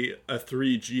 3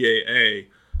 GAA,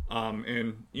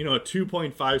 and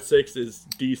 2.56 is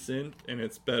decent, and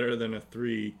it's better than a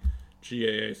 3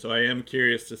 GAA. So I am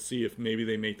curious to see if maybe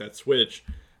they make that switch.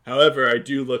 However, I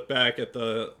do look back at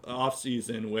the off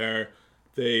season where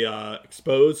they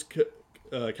exposed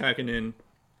Kakkonen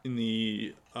in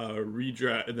the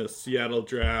redraft, in the Seattle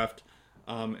draft.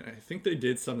 And I think they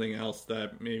did something else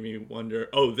that made me wonder.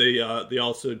 Oh, they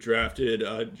also drafted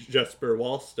Jesper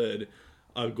Wallstedt,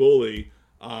 a goalie,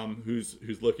 who's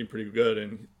looking pretty good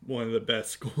and one of the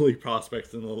best goalie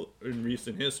prospects in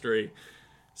recent history.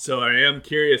 So I am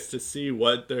curious to see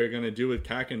what they're going to do with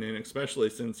Kakkonen, especially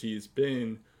since he's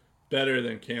been better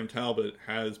than Cam Talbot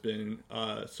has been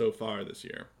so far this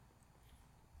year.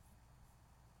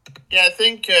 Yeah, I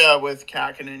think with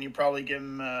Kakkonen, you probably give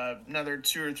him another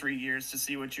 2 or 3 years to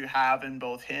see what you have in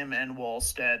both him and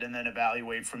Wallstedt, and then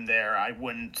evaluate from there. I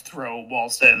wouldn't throw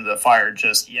Wallstedt into the fire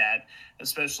just yet,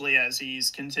 especially as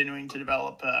he's continuing to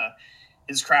develop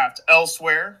his craft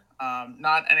elsewhere.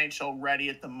 Not NHL ready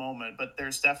at the moment, but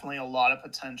there's definitely a lot of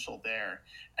potential there,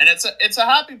 and it's a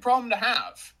happy problem to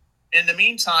have. In the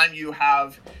meantime, you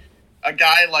have a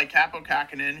guy like Capo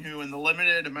Kakinen, who in the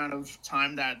limited amount of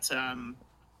time that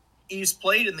he's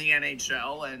played in the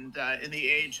NHL and in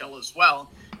the AHL as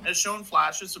well, has shown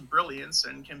flashes of brilliance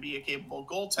and can be a capable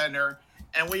goaltender.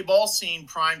 And we've all seen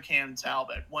prime Cam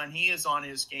Talbot. When he is on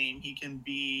his game, he can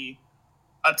be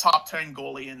a top 10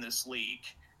 goalie in this league.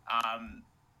 Um,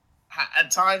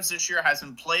 at times this year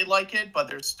hasn't played like it, but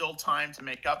there's still time to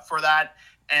make up for that.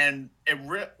 And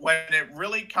when it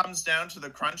really comes down to the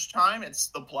crunch time, it's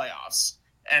the playoffs.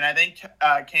 And I think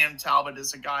Cam Talbot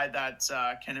is a guy that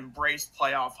can embrace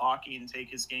playoff hockey and take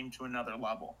his game to another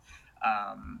level.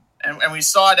 And we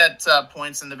saw it at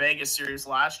points in the Vegas series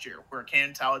last year where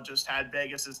Cam Talbot just had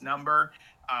Vegas's number.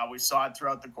 We saw it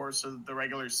throughout the course of the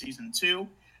regular season too.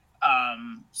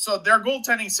 So their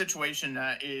goaltending situation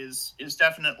is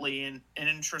definitely an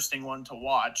interesting one to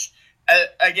watch.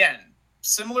 Again,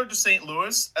 similar to St.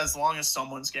 Louis, as long as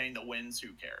someone's getting the wins, who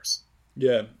cares?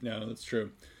 Yeah, no, that's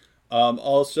true.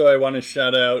 Also, I want to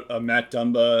shout out Matt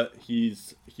Dumba. He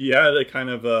had a kind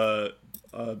of a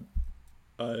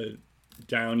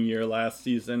down year last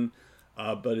season,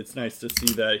 but it's nice to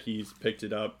see that he's picked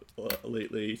it up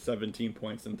lately. 17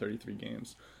 points in 33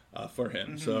 games for him.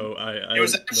 Mm-hmm. So it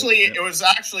was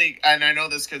actually, and I know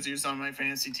this because he was on my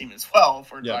fantasy team as well.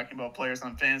 If we're talking about players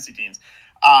on fantasy teams,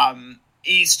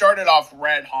 he started off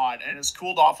red hot and has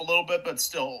cooled off a little bit, but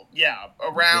still,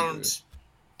 around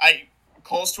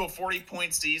close to a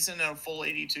 40-point season in a full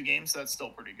 82 games. So that's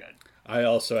still pretty good. I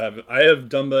have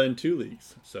Dumba in 2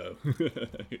 leagues, so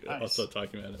nice. Also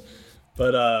talking about it.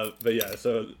 But yeah,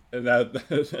 so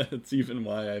that's even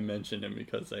why I mentioned him,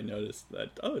 because I noticed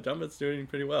that Dumba's doing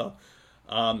pretty well.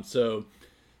 So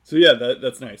yeah,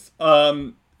 that's nice.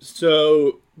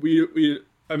 So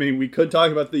we could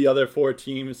talk about the other 4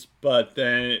 teams, but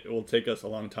then it will take us a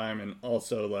long time, and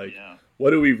also what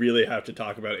do we really have to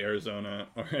talk about Arizona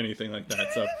or anything like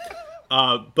that? So,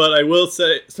 but I will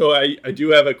say, so I do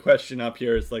have a question up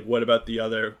here. It's like, what about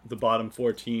the bottom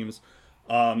 4 teams?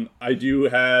 I do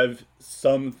have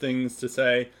some things to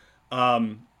say.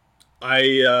 I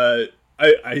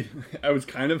was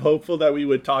kind of hopeful that we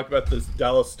would talk about the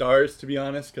Dallas Stars, to be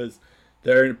honest, because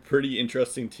they're a pretty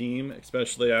interesting team,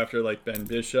 especially after Ben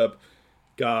Bishop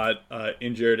got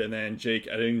injured, and then Jake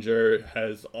Ettinger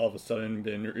has all of a sudden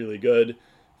been really good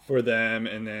for them,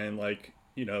 and then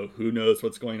who knows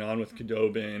what's going on with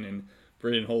Khudobin and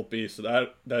Braden Holtby, so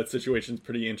that situation's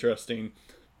pretty interesting.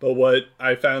 But what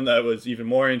I found that was even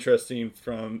more interesting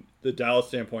from the Dallas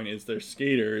standpoint is their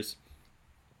skaters,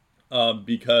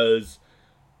 because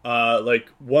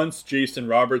once Jason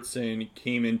Robertson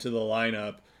came into the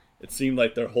lineup, it seemed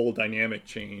like their whole dynamic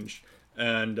changed.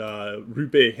 And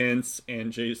Rupe Hintz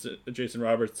and Jason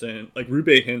Robertson,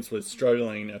 Rupe Hintz was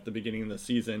struggling at the beginning of the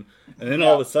season, and then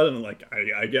all of a sudden,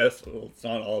 I guess, well, it's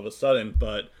not all of a sudden,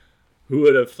 but who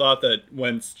would have thought that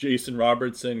once Jason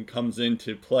Robertson comes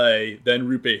into play, then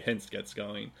Rupe Hintz gets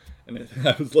going? And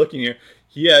I was looking here,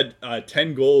 he had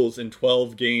 10 goals in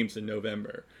 12 games in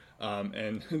November,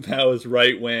 and that was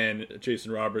right when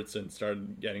Jason Robertson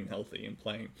started getting healthy and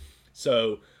playing.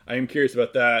 So I am curious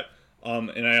about that.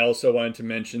 And I also wanted to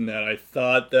mention that I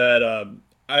thought that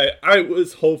I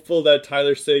was hopeful that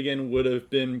Tyler Seguin would have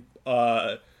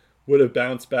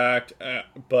bounced back,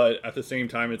 but at the same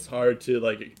time, it's hard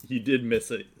to he did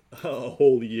miss a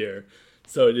whole year,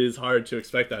 so it is hard to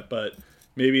expect that. But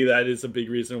maybe that is a big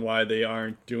reason why they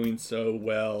aren't doing so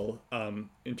well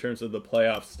in terms of the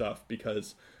playoff stuff,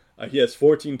 because he has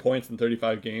 14 points in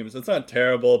 35 games. It's not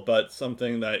terrible, but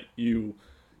something that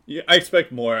I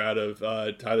expect more out of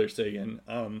Tyler Seguin,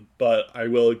 but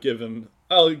I'll give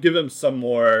him some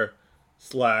more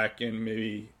slack, and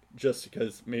maybe just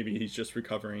because maybe he's just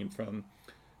recovering from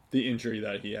the injury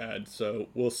that he had, so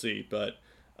we'll see. But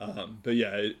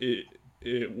yeah,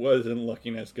 it wasn't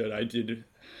looking as good. I did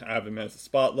have him as a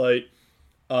spotlight,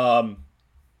 and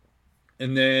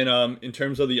then in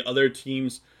terms of the other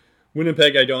teams,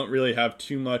 Winnipeg, I don't really have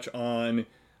too much on.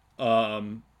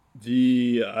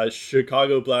 The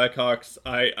Chicago Blackhawks,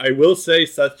 I will say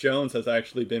Seth Jones has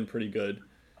actually been pretty good.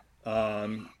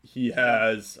 He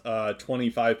has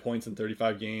 25 points in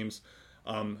 35 games.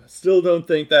 Still don't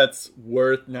think that's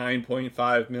worth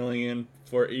 $9.5 million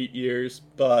for 8 years,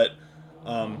 but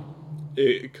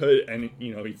it could, and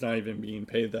he's not even being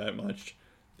paid that much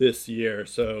this year.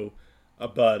 So,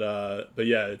 but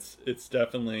yeah, it's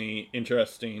definitely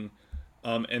interesting.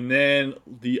 And then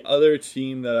the other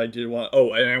team that I did want...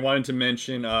 Oh, and I wanted to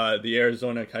mention the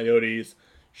Arizona Coyotes,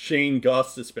 Shane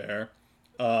Gostisbehere.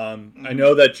 I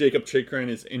know that Jacob Chikrin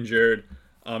is injured,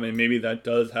 and maybe that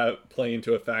does play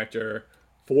into a factor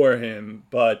for him.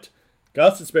 But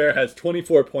Gostisbehere has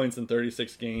 24 points in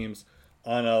 36 games,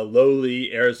 on a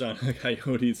lowly Arizona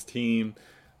Coyotes team.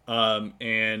 And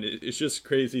it's just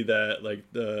crazy that like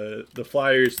the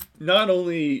Flyers not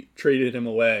only traded him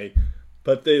away,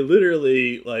 but they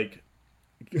literally like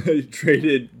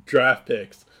traded draft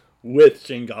picks with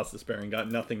Shane Gostisbehere and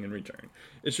got nothing in return.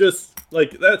 It's just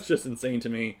like that's just insane to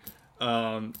me.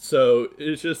 So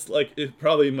it's just like it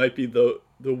probably might be the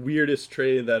weirdest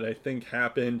trade that I think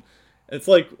happened. It's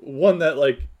like one that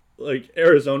like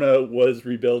Arizona was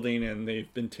rebuilding and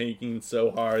they've been taking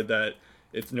so hard that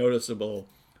it's noticeable.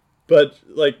 But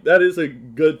like that is a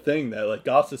good thing that like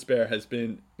Gostisbehere has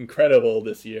been incredible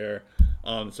this year.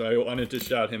 So I wanted to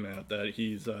shout him out that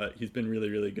he's been really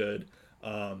really good.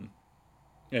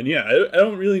 And yeah, I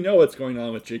don't really know what's going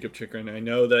on with Jacob Chikrin. I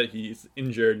know that he's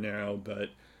injured now, but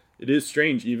it is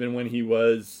strange. Even when he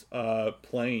was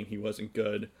playing, he wasn't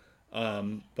good.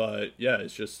 But yeah,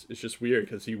 it's just weird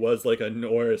because he was like a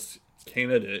Norris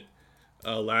candidate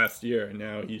last year, and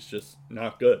now he's just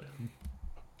not good.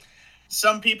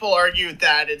 Some people argue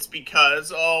that it's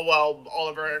because,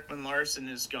 Oliver Ekman-Larsson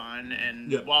is gone,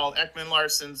 and while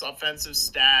Ekman-Larsson's offensive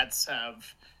stats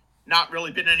have not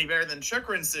really been any better than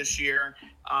Chikrin's this year,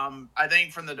 I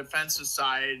think from the defensive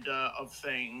side of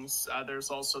things, there's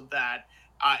also that.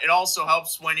 It also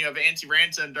helps when you have Antti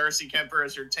Raanta and Darcy Kemper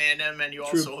as your tandem, and you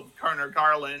also have Connor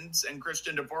Garland and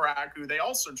Christian Dvorak, who they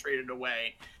also traded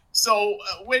away. So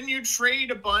when you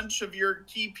trade a bunch of your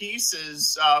key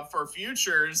pieces for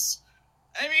futures,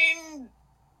 I mean,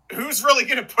 who's really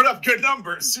going to put up good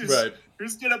numbers?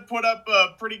 Who's going to put up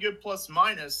a pretty good plus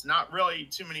minus? Not really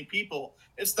too many people.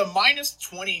 It's the minus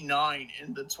 29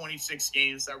 in the 26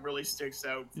 games that really sticks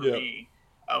out for me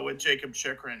with Jacob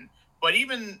Chikrin. But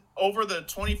even over the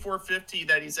 24.50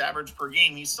 that he's averaged per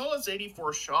game, he still has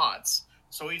 84 shots.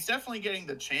 So he's definitely getting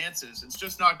the chances. It's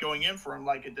just not going in for him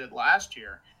like it did last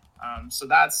year. So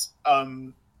that's a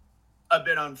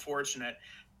bit unfortunate.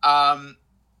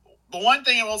 The one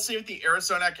thing I will say with the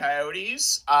Arizona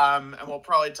Coyotes, and we'll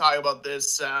probably talk about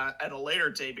this at a later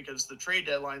date because the trade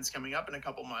deadline's coming up in a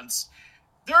couple months,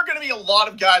 there are going to be a lot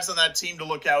of guys on that team to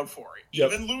look out for.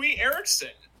 Even Louis Eriksson.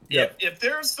 If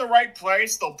there's the right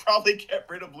price, they'll probably get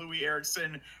rid of Louis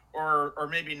Eriksson or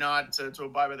maybe not to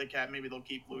abide by the cap. Maybe they'll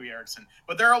keep Louis Eriksson.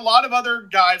 But there are a lot of other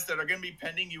guys that are going to be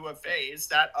pending UFAs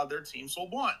that other teams will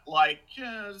want, like,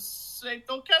 say,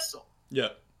 Phil Kessel. Yeah.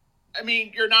 I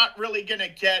mean, you're not really going to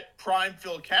get prime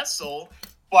Phil Kessel,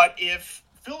 but if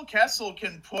Phil Kessel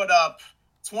can put up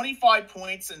 25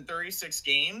 points in 36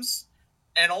 games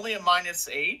and only a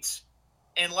 -8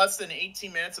 in less than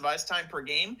 18 minutes of ice time per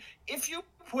game, if you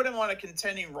put him on a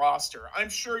contending roster, I'm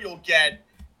sure you'll get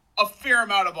a fair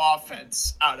amount of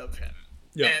offense out of him.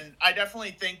 Yeah. And I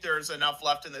definitely think there's enough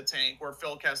left in the tank where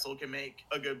Phil Kessel can make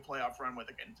a good playoff run with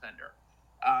a contender.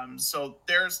 So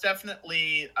there's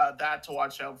definitely that to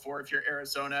watch out for if you're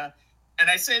Arizona. And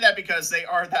I say that because they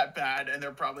are that bad and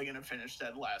they're probably going to finish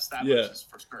dead last. That much is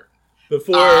for certain.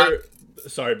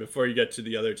 Before you get to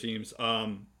the other teams,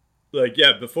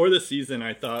 before the season,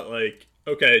 I thought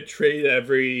okay, trade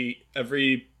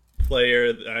every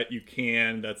player that you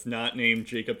can that's not named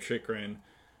Jacob Chikrin.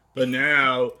 But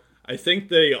now I think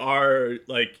they are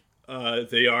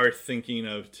thinking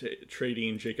of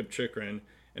trading Jacob Chikrin.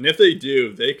 And if they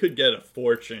do, they could get a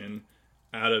fortune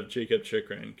out of Jacob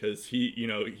Chikrin because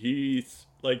he's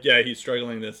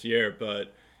struggling this year,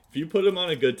 but if you put him on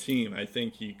a good team, I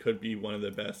think he could be one of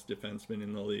the best defensemen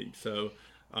in the league. So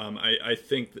I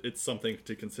think it's something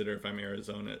to consider if I'm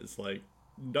Arizona. It's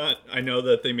I know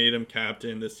that they made him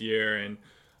captain this year and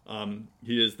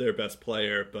he is their best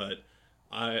player, but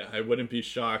I wouldn't be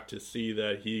shocked to see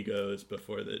that he goes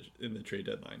in the trade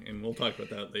deadline, and we'll talk about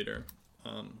that later.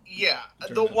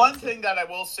 The one thing that I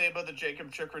will say about the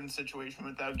Jacob Chikrin situation,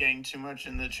 without getting too much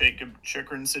in the Jacob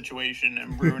Chikrin situation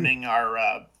and ruining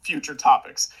our future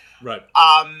topics, right?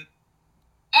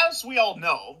 As we all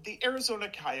know, the Arizona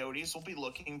Coyotes will be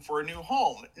looking for a new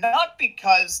home, not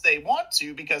because they want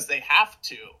to, because they have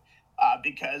to,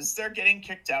 because they're getting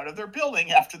kicked out of their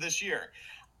building after this year.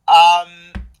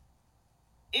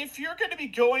 If you're going to be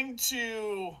going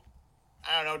to,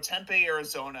 Tempe,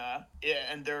 Arizona,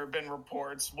 and there have been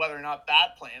reports whether or not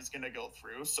that plan is going to go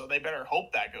through, so they better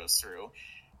hope that goes through.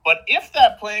 But if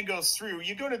that plan goes through,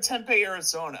 you go to Tempe,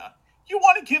 Arizona, you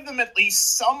want to give them at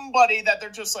least somebody that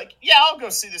they're just like, yeah, I'll go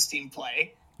see this team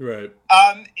play. Right.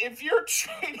 If you're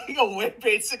trading away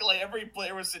basically every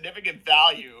player with significant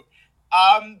value,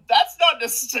 that's not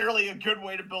necessarily a good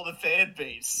way to build a fan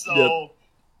base. So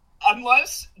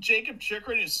unless Jacob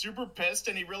Chikrin is super pissed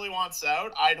and he really wants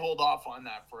out, I'd hold off on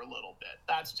that for a little bit.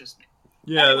 That's just me.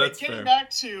 Yeah, Anyway, that's fair.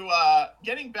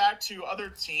 Getting back to other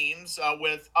teams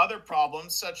with other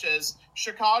problems, such as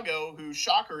Chicago, who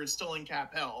shocker is still in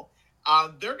cap hell.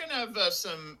 They're going to have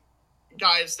some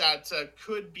guys that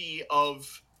could be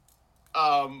of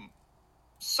um,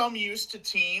 some use to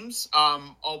teams,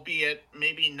 albeit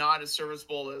maybe not as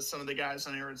serviceable as some of the guys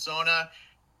in Arizona.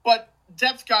 But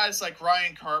depth guys like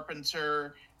Ryan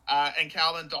Carpenter and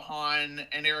Calvin DeHaan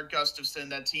and Eric Gustafson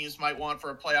that teams might want for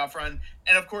a playoff run.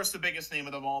 And, of course, the biggest name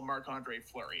of them all, Marc-Andre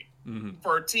Fleury. Mm-hmm.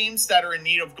 For teams that are in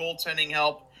need of goaltending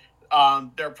help,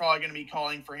 they're probably going to be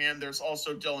calling for him. There's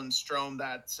also Dylan Strome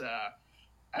that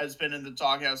has been in the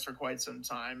doghouse for quite some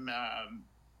time.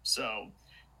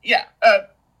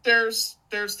 There's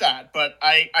that. But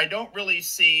I don't really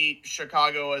see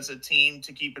Chicago as a team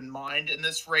to keep in mind in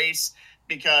this race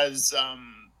because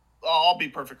I'll be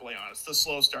perfectly honest, the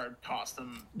slow start cost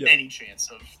them any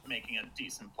chance of making a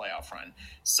decent playoff run.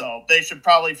 So they should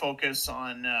probably focus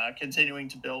on continuing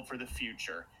to build for the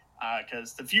future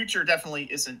because the future definitely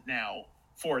isn't now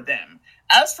for them.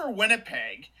 As for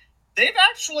Winnipeg, they've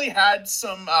actually had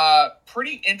some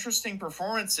pretty interesting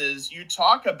performances. You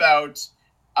talk about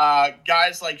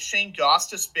guys like Shane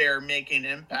Gostisbehere making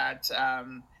an impact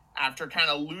after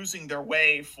kind of losing their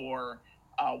way for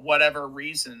whatever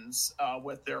reasons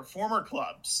with their former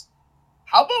clubs.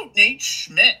 How about Nate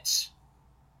Schmidt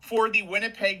for the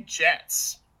Winnipeg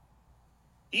Jets?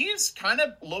 He is kind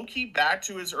of low-key back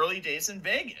to his early days in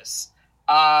Vegas.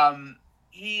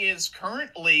 He is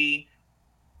currently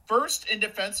first in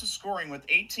defensive scoring with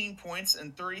 18 points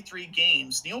in 33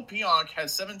 games. Neil Pionk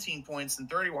has 17 points in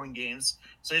 31 games,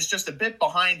 so he's just a bit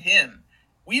behind him.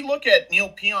 We look at Neil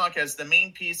Pionk as the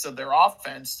main piece of their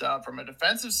offense from a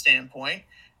defensive standpoint,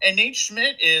 and Nate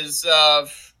Schmidt is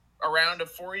around a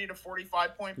 40 to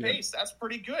 45 point pace. That's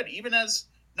pretty good, even as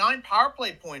 9 power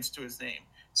play points to his name.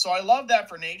 So I love that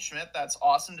for Nate Schmidt. That's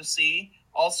awesome to see.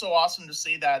 Also awesome to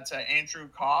see that Andrew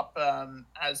Kopp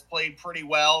has played pretty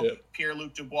well. Yep.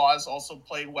 Pierre-Luc Dubois has also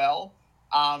played well.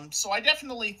 So I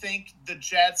definitely think the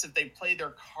Jets, if they play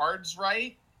their cards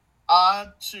right,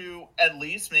 to at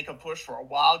least make a push for a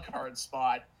wild card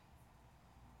spot.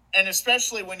 And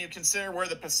especially when you consider where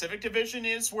the Pacific Division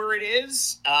is, where it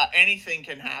is, anything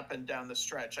can happen down the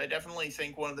stretch. I definitely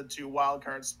think one of the 2 wild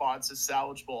card spots is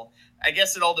salvageable. I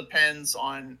guess it all depends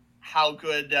on how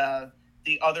good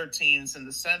the other teams in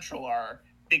the Central are,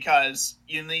 because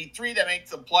you need 3 that make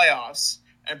the playoffs,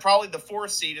 and probably the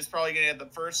 4th seed is probably going to get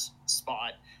the first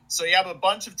spot. So you have a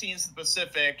bunch of teams in the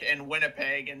Pacific and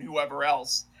Winnipeg and whoever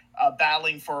else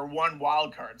battling for 1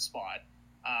 wild card spot.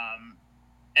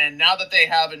 And now that they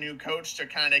have a new coach to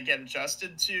kind of get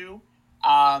adjusted to,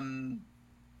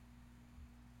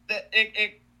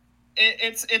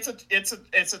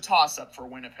 it's a toss up for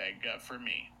Winnipeg for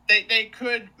me. They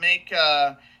could make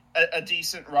a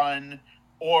decent run,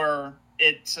 or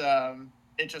it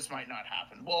just might not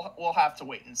happen. We'll have to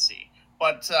wait and see.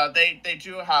 But they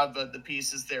do have the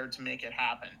pieces there to make it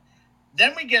happen.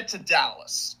 Then we get to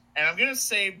Dallas, and I'm going to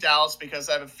save Dallas because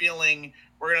I have a feeling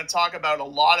we're going to talk about a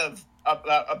lot of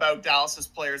about Dallas's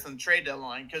players in the trade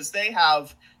deadline, because they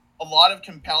have a lot of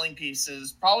compelling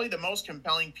pieces, probably the most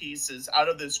compelling pieces out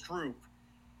of this group,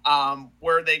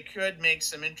 where they could make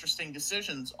some interesting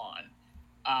decisions on.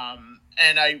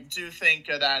 And I do think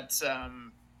that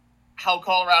how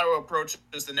Colorado approaches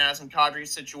the Nazem Kadri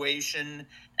situation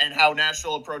and how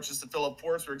Nashville approaches the Philip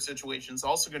Forsberg situation is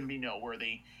also going to be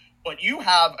noteworthy. But you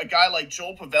have a guy like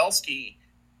Joel Pavelski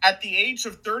at the age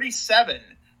of 37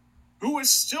 who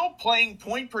is still playing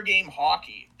point-per-game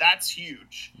hockey. That's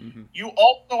huge. Mm-hmm. You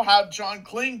also have John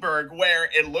Klingberg, where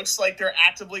it looks like they're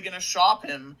actively going to shop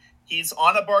him. He's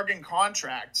on a bargain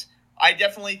contract. I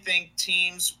definitely think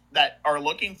teams that are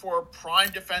looking for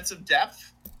prime defensive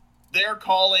depth, they're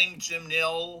calling Jim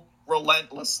Nill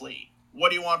relentlessly. What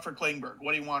do you want for Klingberg?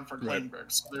 What do you want for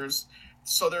Klingberg? Right.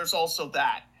 So there's also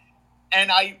that.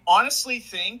 And I honestly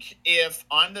think if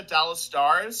I'm the Dallas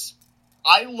Stars,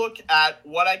 I look at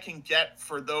what I can get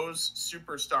for those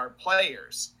superstar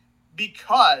players,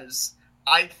 because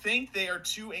I think they are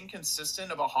too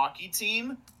inconsistent of a hockey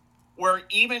team where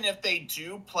even if they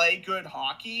do play good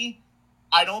hockey,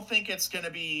 I don't think it's going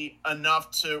to be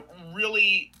enough to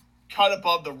really cut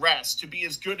above the rest, to be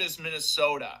as good as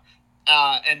Minnesota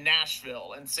and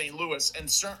Nashville and St. Louis, and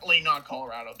certainly not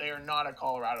Colorado. They are not at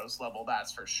Colorado's level,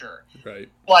 that's for sure. Right.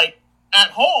 Like,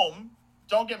 at home,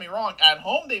 don't get me wrong, at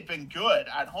home they've been good.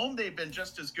 At home they've been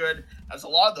just as good as a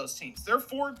lot of those teams. They're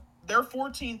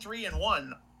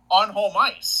 14-3-1 on home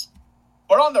ice.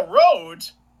 But on the road,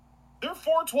 they're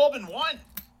 4-12-1.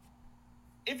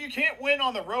 If you can't win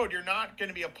on the road, you're not going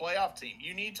to be a playoff team.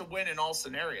 You need to win in all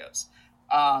scenarios.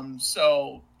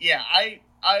 So yeah,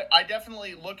 I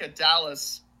definitely look at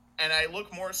Dallas, and I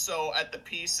look more so at the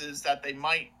pieces that they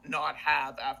might not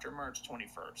have after March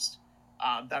 21st.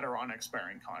 That are on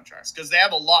expiring contracts, because they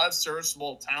have a lot of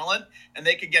serviceable talent, and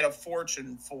they could get a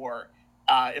fortune for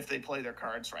if they play their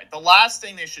cards right. The last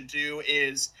thing they should do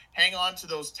is hang on to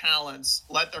those talents,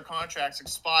 let their contracts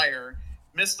expire,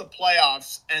 miss the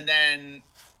playoffs, and then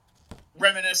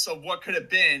reminisce of what could have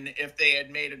been if they had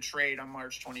made a trade on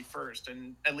March 21st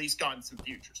and at least gotten some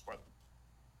futures for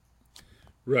them.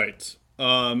 Right.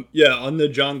 Yeah, on the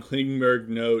John Klingberg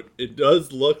note, it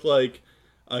does look like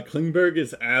Klingberg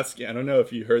is asking. I don't know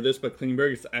if you heard this, but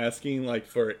Klingberg is asking like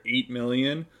for $8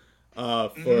 million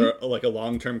for like a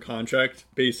long-term contract.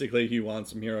 Basically, he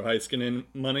wants Miro Heiskanen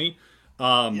money.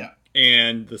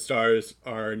 And the Stars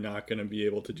are not going to be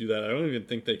able to do that. I don't even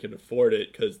think they can afford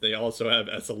it, because they also have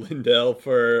Esa Lindell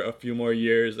for a few more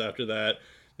years after that.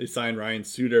 They signed Ryan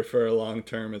Suter for a long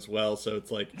term as well. So it's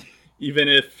like, even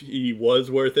if he was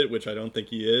worth it, which I don't think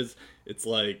he is, it's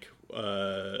like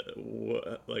I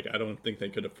don't think they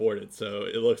could afford it. So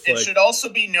it should also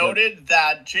be noted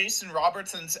that Jason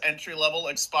Robertson's entry level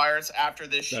expires after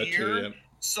this year. Too, yeah.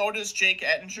 So does Jake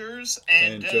Ettinger's,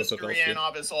 and Dennis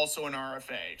Gurianov is also an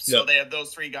RFA. So they have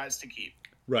those three guys to keep.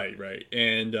 Right.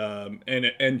 And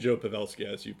Joe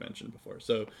Pavelski, as you've mentioned before.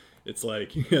 So it's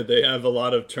like they have a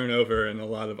lot of turnover and a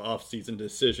lot of off-season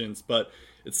decisions, but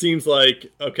it seems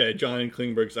like, okay, John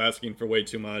Klingberg's asking for way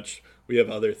too much. We have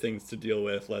other things to deal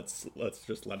with. Let's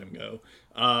just let him go.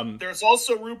 There's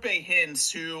also Rupe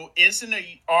Hintz, who isn't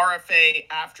a RFA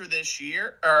after this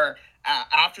year or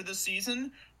after the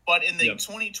season, but in the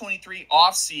 2023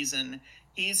 offseason,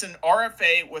 he's an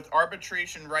RFA with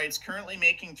arbitration rights, currently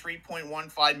making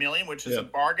 $3.15 million, which is a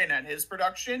bargain at his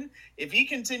production. If he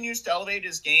continues to elevate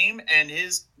his game, and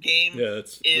his game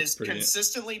is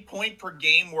consistently point per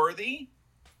game worthy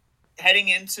heading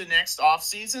into next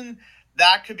offseason,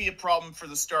 that could be a problem for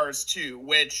the Stars too,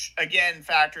 which again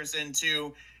factors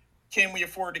into, can we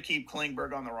afford to keep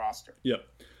Klingberg on the roster? Yep.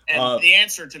 And the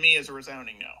answer to me is a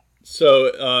resounding no.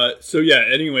 So yeah,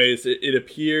 anyways, it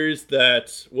appears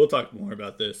that we'll talk more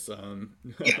about this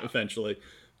eventually.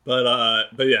 But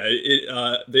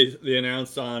yeah, they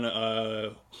announced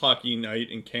on Hockey Night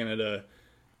in Canada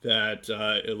that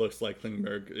it looks like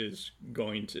Klingberg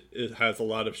has a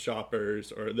lot of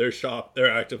shoppers, or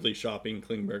they're actively shopping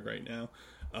Klingberg right now,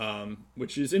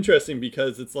 which is interesting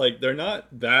because it's like they're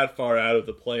not that far out of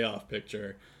the playoff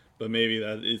picture, but maybe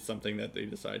that is something that they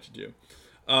decide to do.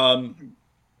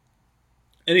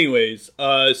 Anyways,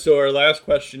 so our last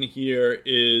question here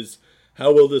is,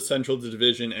 how will the Central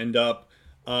Division end up?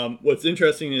 What's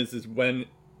interesting is when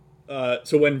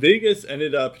Vegas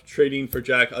ended up trading for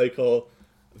Jack Eichel,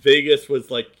 Vegas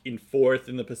was like in fourth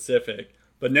in the Pacific,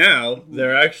 but now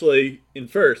they're actually in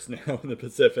first now in the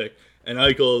Pacific, and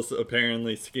Eichel's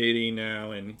apparently skating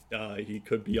now, and he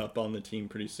could be up on the team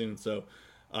pretty soon. So,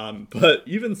 but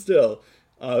even still,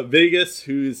 Vegas,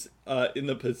 who's in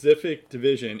the Pacific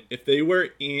Division, if they were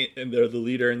in, and they're the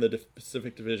leader in the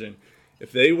Pacific Division,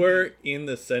 if they were in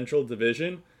the Central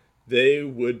Division, they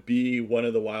would be one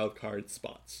of the wild card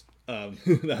spots.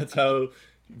 That's how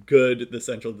good the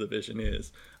Central Division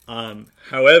is.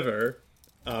 However,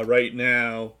 right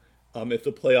now, if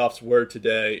the playoffs were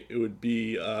today, it would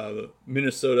be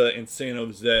Minnesota and San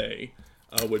Jose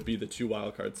would be the two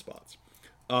wild card spots.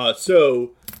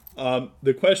 So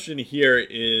the question here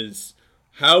is,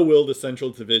 how will the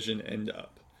Central Division end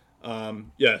up?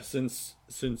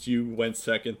 Since you went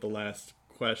second the last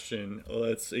question,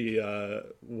 let's see how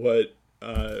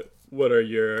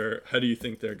do you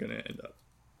think they're going to end up?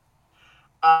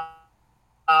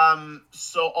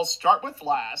 So I'll start with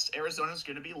last. Arizona's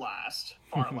going to be last,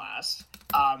 far last.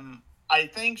 I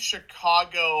think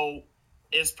Chicago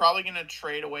is probably going to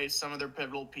trade away some of their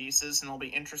pivotal pieces, and it'll be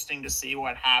interesting to see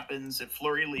what happens. If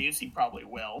Fleury leaves, he probably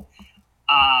will.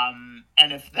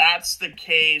 And if that's the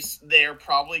case, they're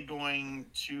probably going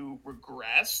to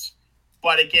regress.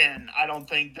 But again, I don't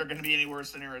think they're going to be any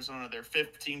worse than Arizona. They're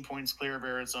 15 points clear of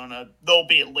Arizona. They'll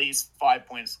be at least 5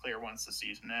 points clear once the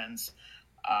season ends.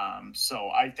 So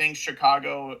I think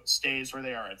Chicago stays where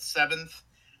they are at 7th.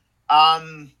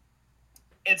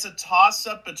 It's a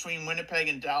toss-up between Winnipeg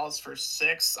and Dallas for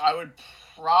 6th. I would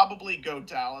probably go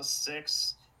Dallas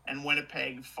 6 and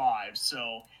Winnipeg 5.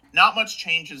 So not much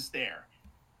changes there.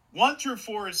 1 through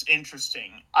 4 is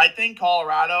interesting. I think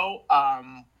Colorado,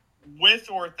 with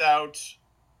or without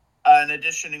an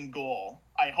addition in goal,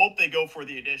 I hope they go for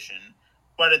the addition.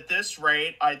 But at this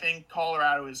rate, I think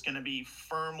Colorado is going to be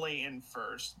firmly in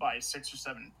first by 6 or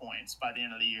 7 points by the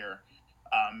end of the year.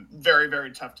 Very,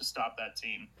 very tough to stop that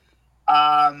team.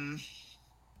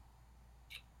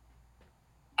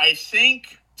 I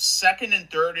think second and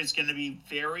third is going to be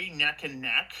very neck and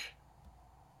neck.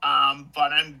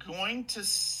 But I'm going to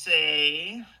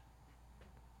say...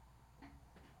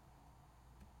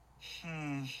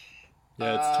 Yeah,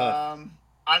 it's tough.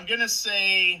 I'm going to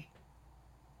say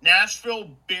Nashville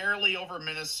barely over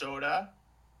Minnesota.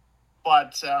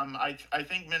 But I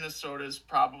think Minnesota is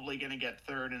probably going to get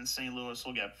third and St. Louis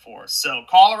will get fourth. So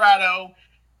Colorado,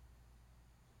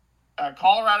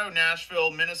 Nashville,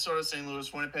 Minnesota, St.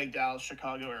 Louis, Winnipeg, Dallas,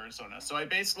 Chicago, Arizona. So I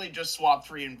basically just swapped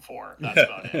 3 and 4. That's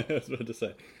about it. That's what to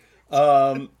say.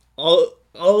 I'll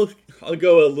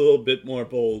go a little bit more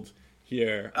bold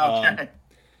here. Okay.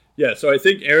 Yeah, so I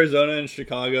think Arizona and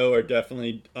Chicago are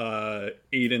definitely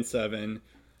 8 and 7.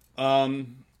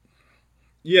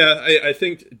 Yeah, I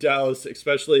think Dallas,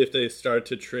 especially if they start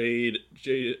to trade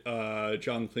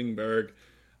John Klingberg,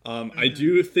 I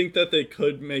do think that they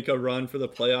could make a run for the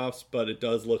playoffs, but it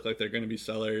does look like they're going to be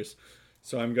sellers.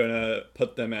 So I'm going to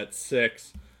put them at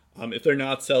 6. If they're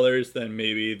not sellers, then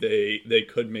maybe they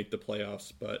could make the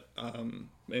playoffs, but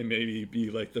maybe be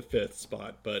like the 5th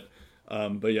spot. But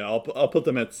yeah, I'll put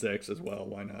them at 6 as well.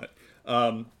 Why not?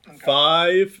 Okay.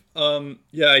 5.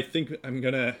 Yeah, I think I'm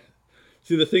gonna.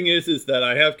 See, the thing is that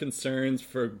I have concerns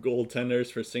for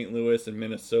goaltenders for St. Louis and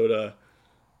Minnesota.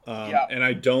 And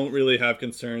I don't really have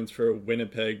concerns for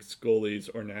Winnipeg's goalies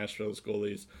or Nashville's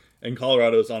goalies. And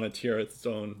Colorado's on a tier of its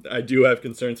own. I do have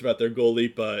concerns about their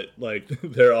goalie, but like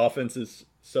their offense is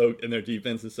and their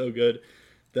defense is so good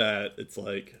that it's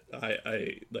like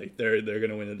I like they're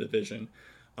gonna win the division.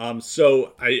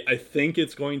 So I think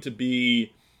it's going to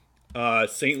be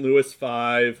St. Louis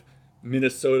 5,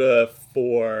 Minnesota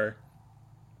 4,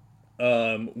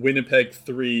 Winnipeg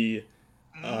 3,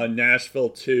 Nashville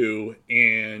 2,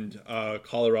 and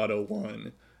Colorado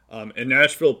 1. And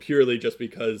Nashville purely just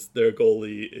because their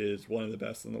goalie is one of the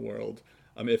best in the world,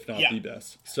 if not the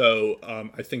best. So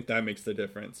I think that makes the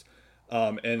difference.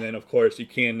 And then, of course, you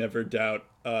can never doubt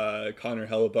Connor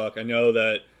Hellebuck. I know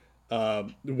that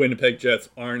the Winnipeg Jets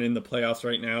aren't in the playoffs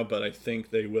right now, but I think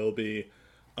they will be.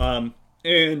 I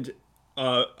don't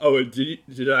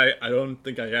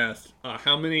think I asked.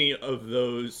 How many of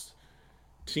those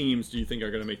teams do you think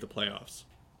are going to make the playoffs?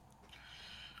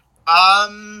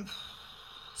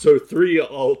 So 3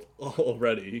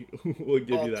 already. We'll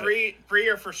give you that. Three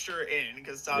are for sure in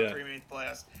because top 3 made the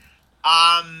playoffs.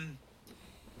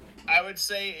 I would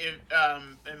say if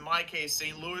in my case,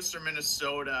 St. Louis or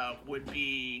Minnesota would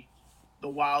be the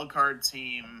wild card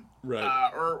team,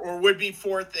 right? Or would be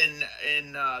 4th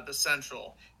in the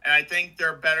Central, and I think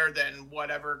they're better than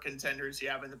whatever contenders you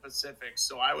have in the Pacific.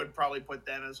 So I would probably put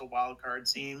them as a wild card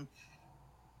team.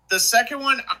 The second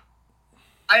one,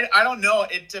 I don't know.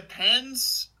 It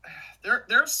depends.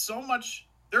 There's so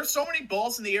many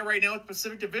balls in the air right now with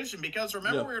Pacific Division because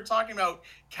remember we were talking about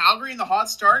Calgary in the hot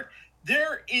start.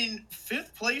 They're in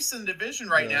 5th place in the division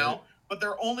right now, but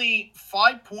they're only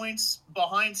 5 points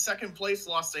behind second place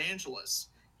Los Angeles.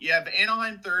 You have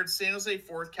Anaheim 3rd, San Jose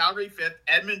 4th, Calgary 5th,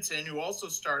 Edmonton, who also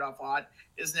start off hot,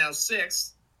 is now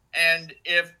 6th. And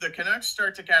if the Canucks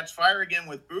start to catch fire again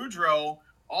with Boudreau,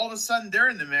 all of a sudden they're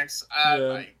in the mix.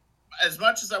 As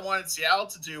much as I wanted Seattle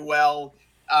to do well,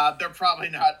 they're probably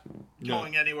not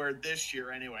going anywhere this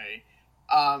year anyway.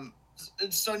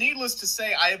 So needless to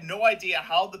say, I have no idea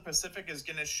how the Pacific is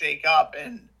going to shake up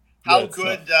and how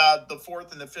good the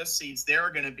 4th and the 5th seeds there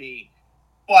are going to be.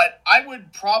 But I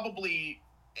would probably,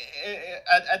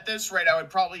 at this rate, I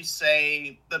would probably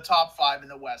say the top 5 in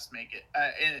the West make it.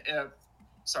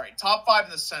 Top 5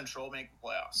 in the Central make the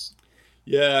playoffs.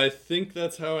 Yeah, I think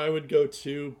that's how I would go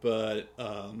too, but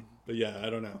yeah, I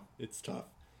don't know. It's tough.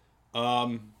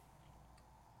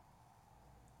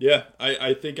 Yeah,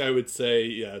 I think I would say,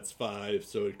 it's 5.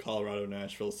 So Colorado,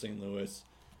 Nashville, St. Louis,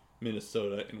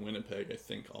 Minnesota, and Winnipeg, I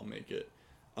think I'll make it.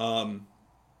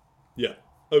 Yeah,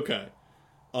 okay.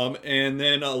 And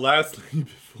then lastly,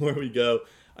 before we go,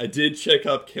 I did check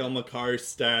up Cale Makar's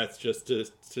stats just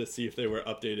to see if they were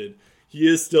updated. He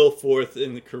is still 4th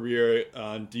in the career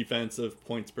on defensive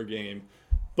points per game,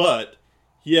 but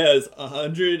he has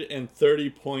 130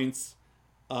 points,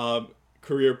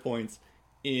 career points,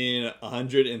 in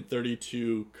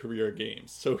 132 career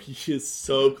games. So he is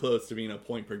so close to being a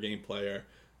point per game player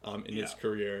in his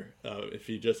career. If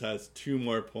he just has 2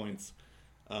 more points,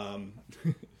 I'm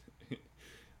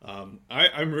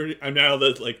now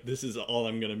that like this is all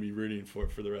I'm going to be rooting for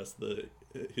the rest of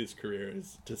his career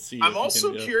is to see. I'm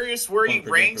also curious where he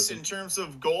ranks in terms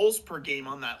of goals per game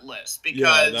on that list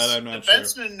because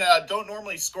defensemen don't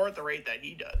normally score at the rate that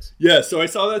he does. Yeah, so I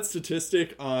saw that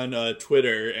statistic on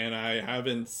Twitter and I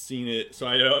haven't seen it, so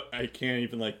I can't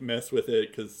even like mess with it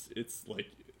because it's like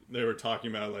they were talking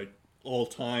about like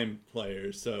all-time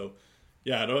players. So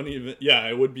yeah,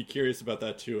 I would be curious about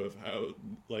that too, of how,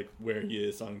 like, where he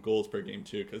is on goals per game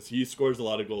too, because he scores a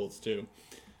lot of goals too.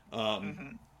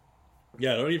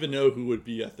 Yeah, I don't even know who would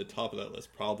be at the top of that list.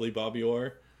 Probably Bobby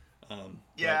Orr.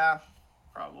 Yeah,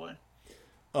 probably.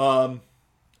 All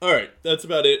right, that's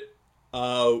about it.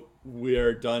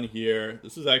 We're done here.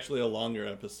 This is actually a longer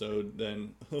episode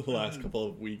than the last couple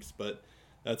of weeks, but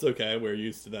that's okay. We're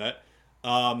used to that.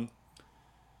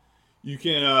 You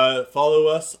can follow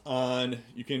us on.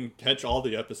 You can catch all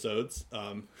the episodes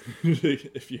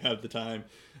if you have the time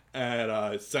at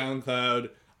SoundCloud,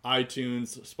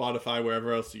 iTunes, Spotify,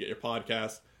 wherever else you get your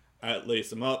podcasts at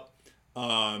Lace 'em Up.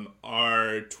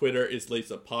 Our Twitter is Lace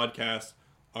Up Podcast.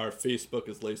 Our Facebook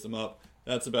is Lace 'em Up.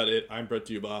 That's about it. I'm Brett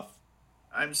Duboff.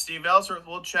 I'm Steve Ellsworth.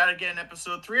 We'll chat again in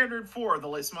episode 304 of the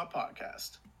Lace 'em Up podcast.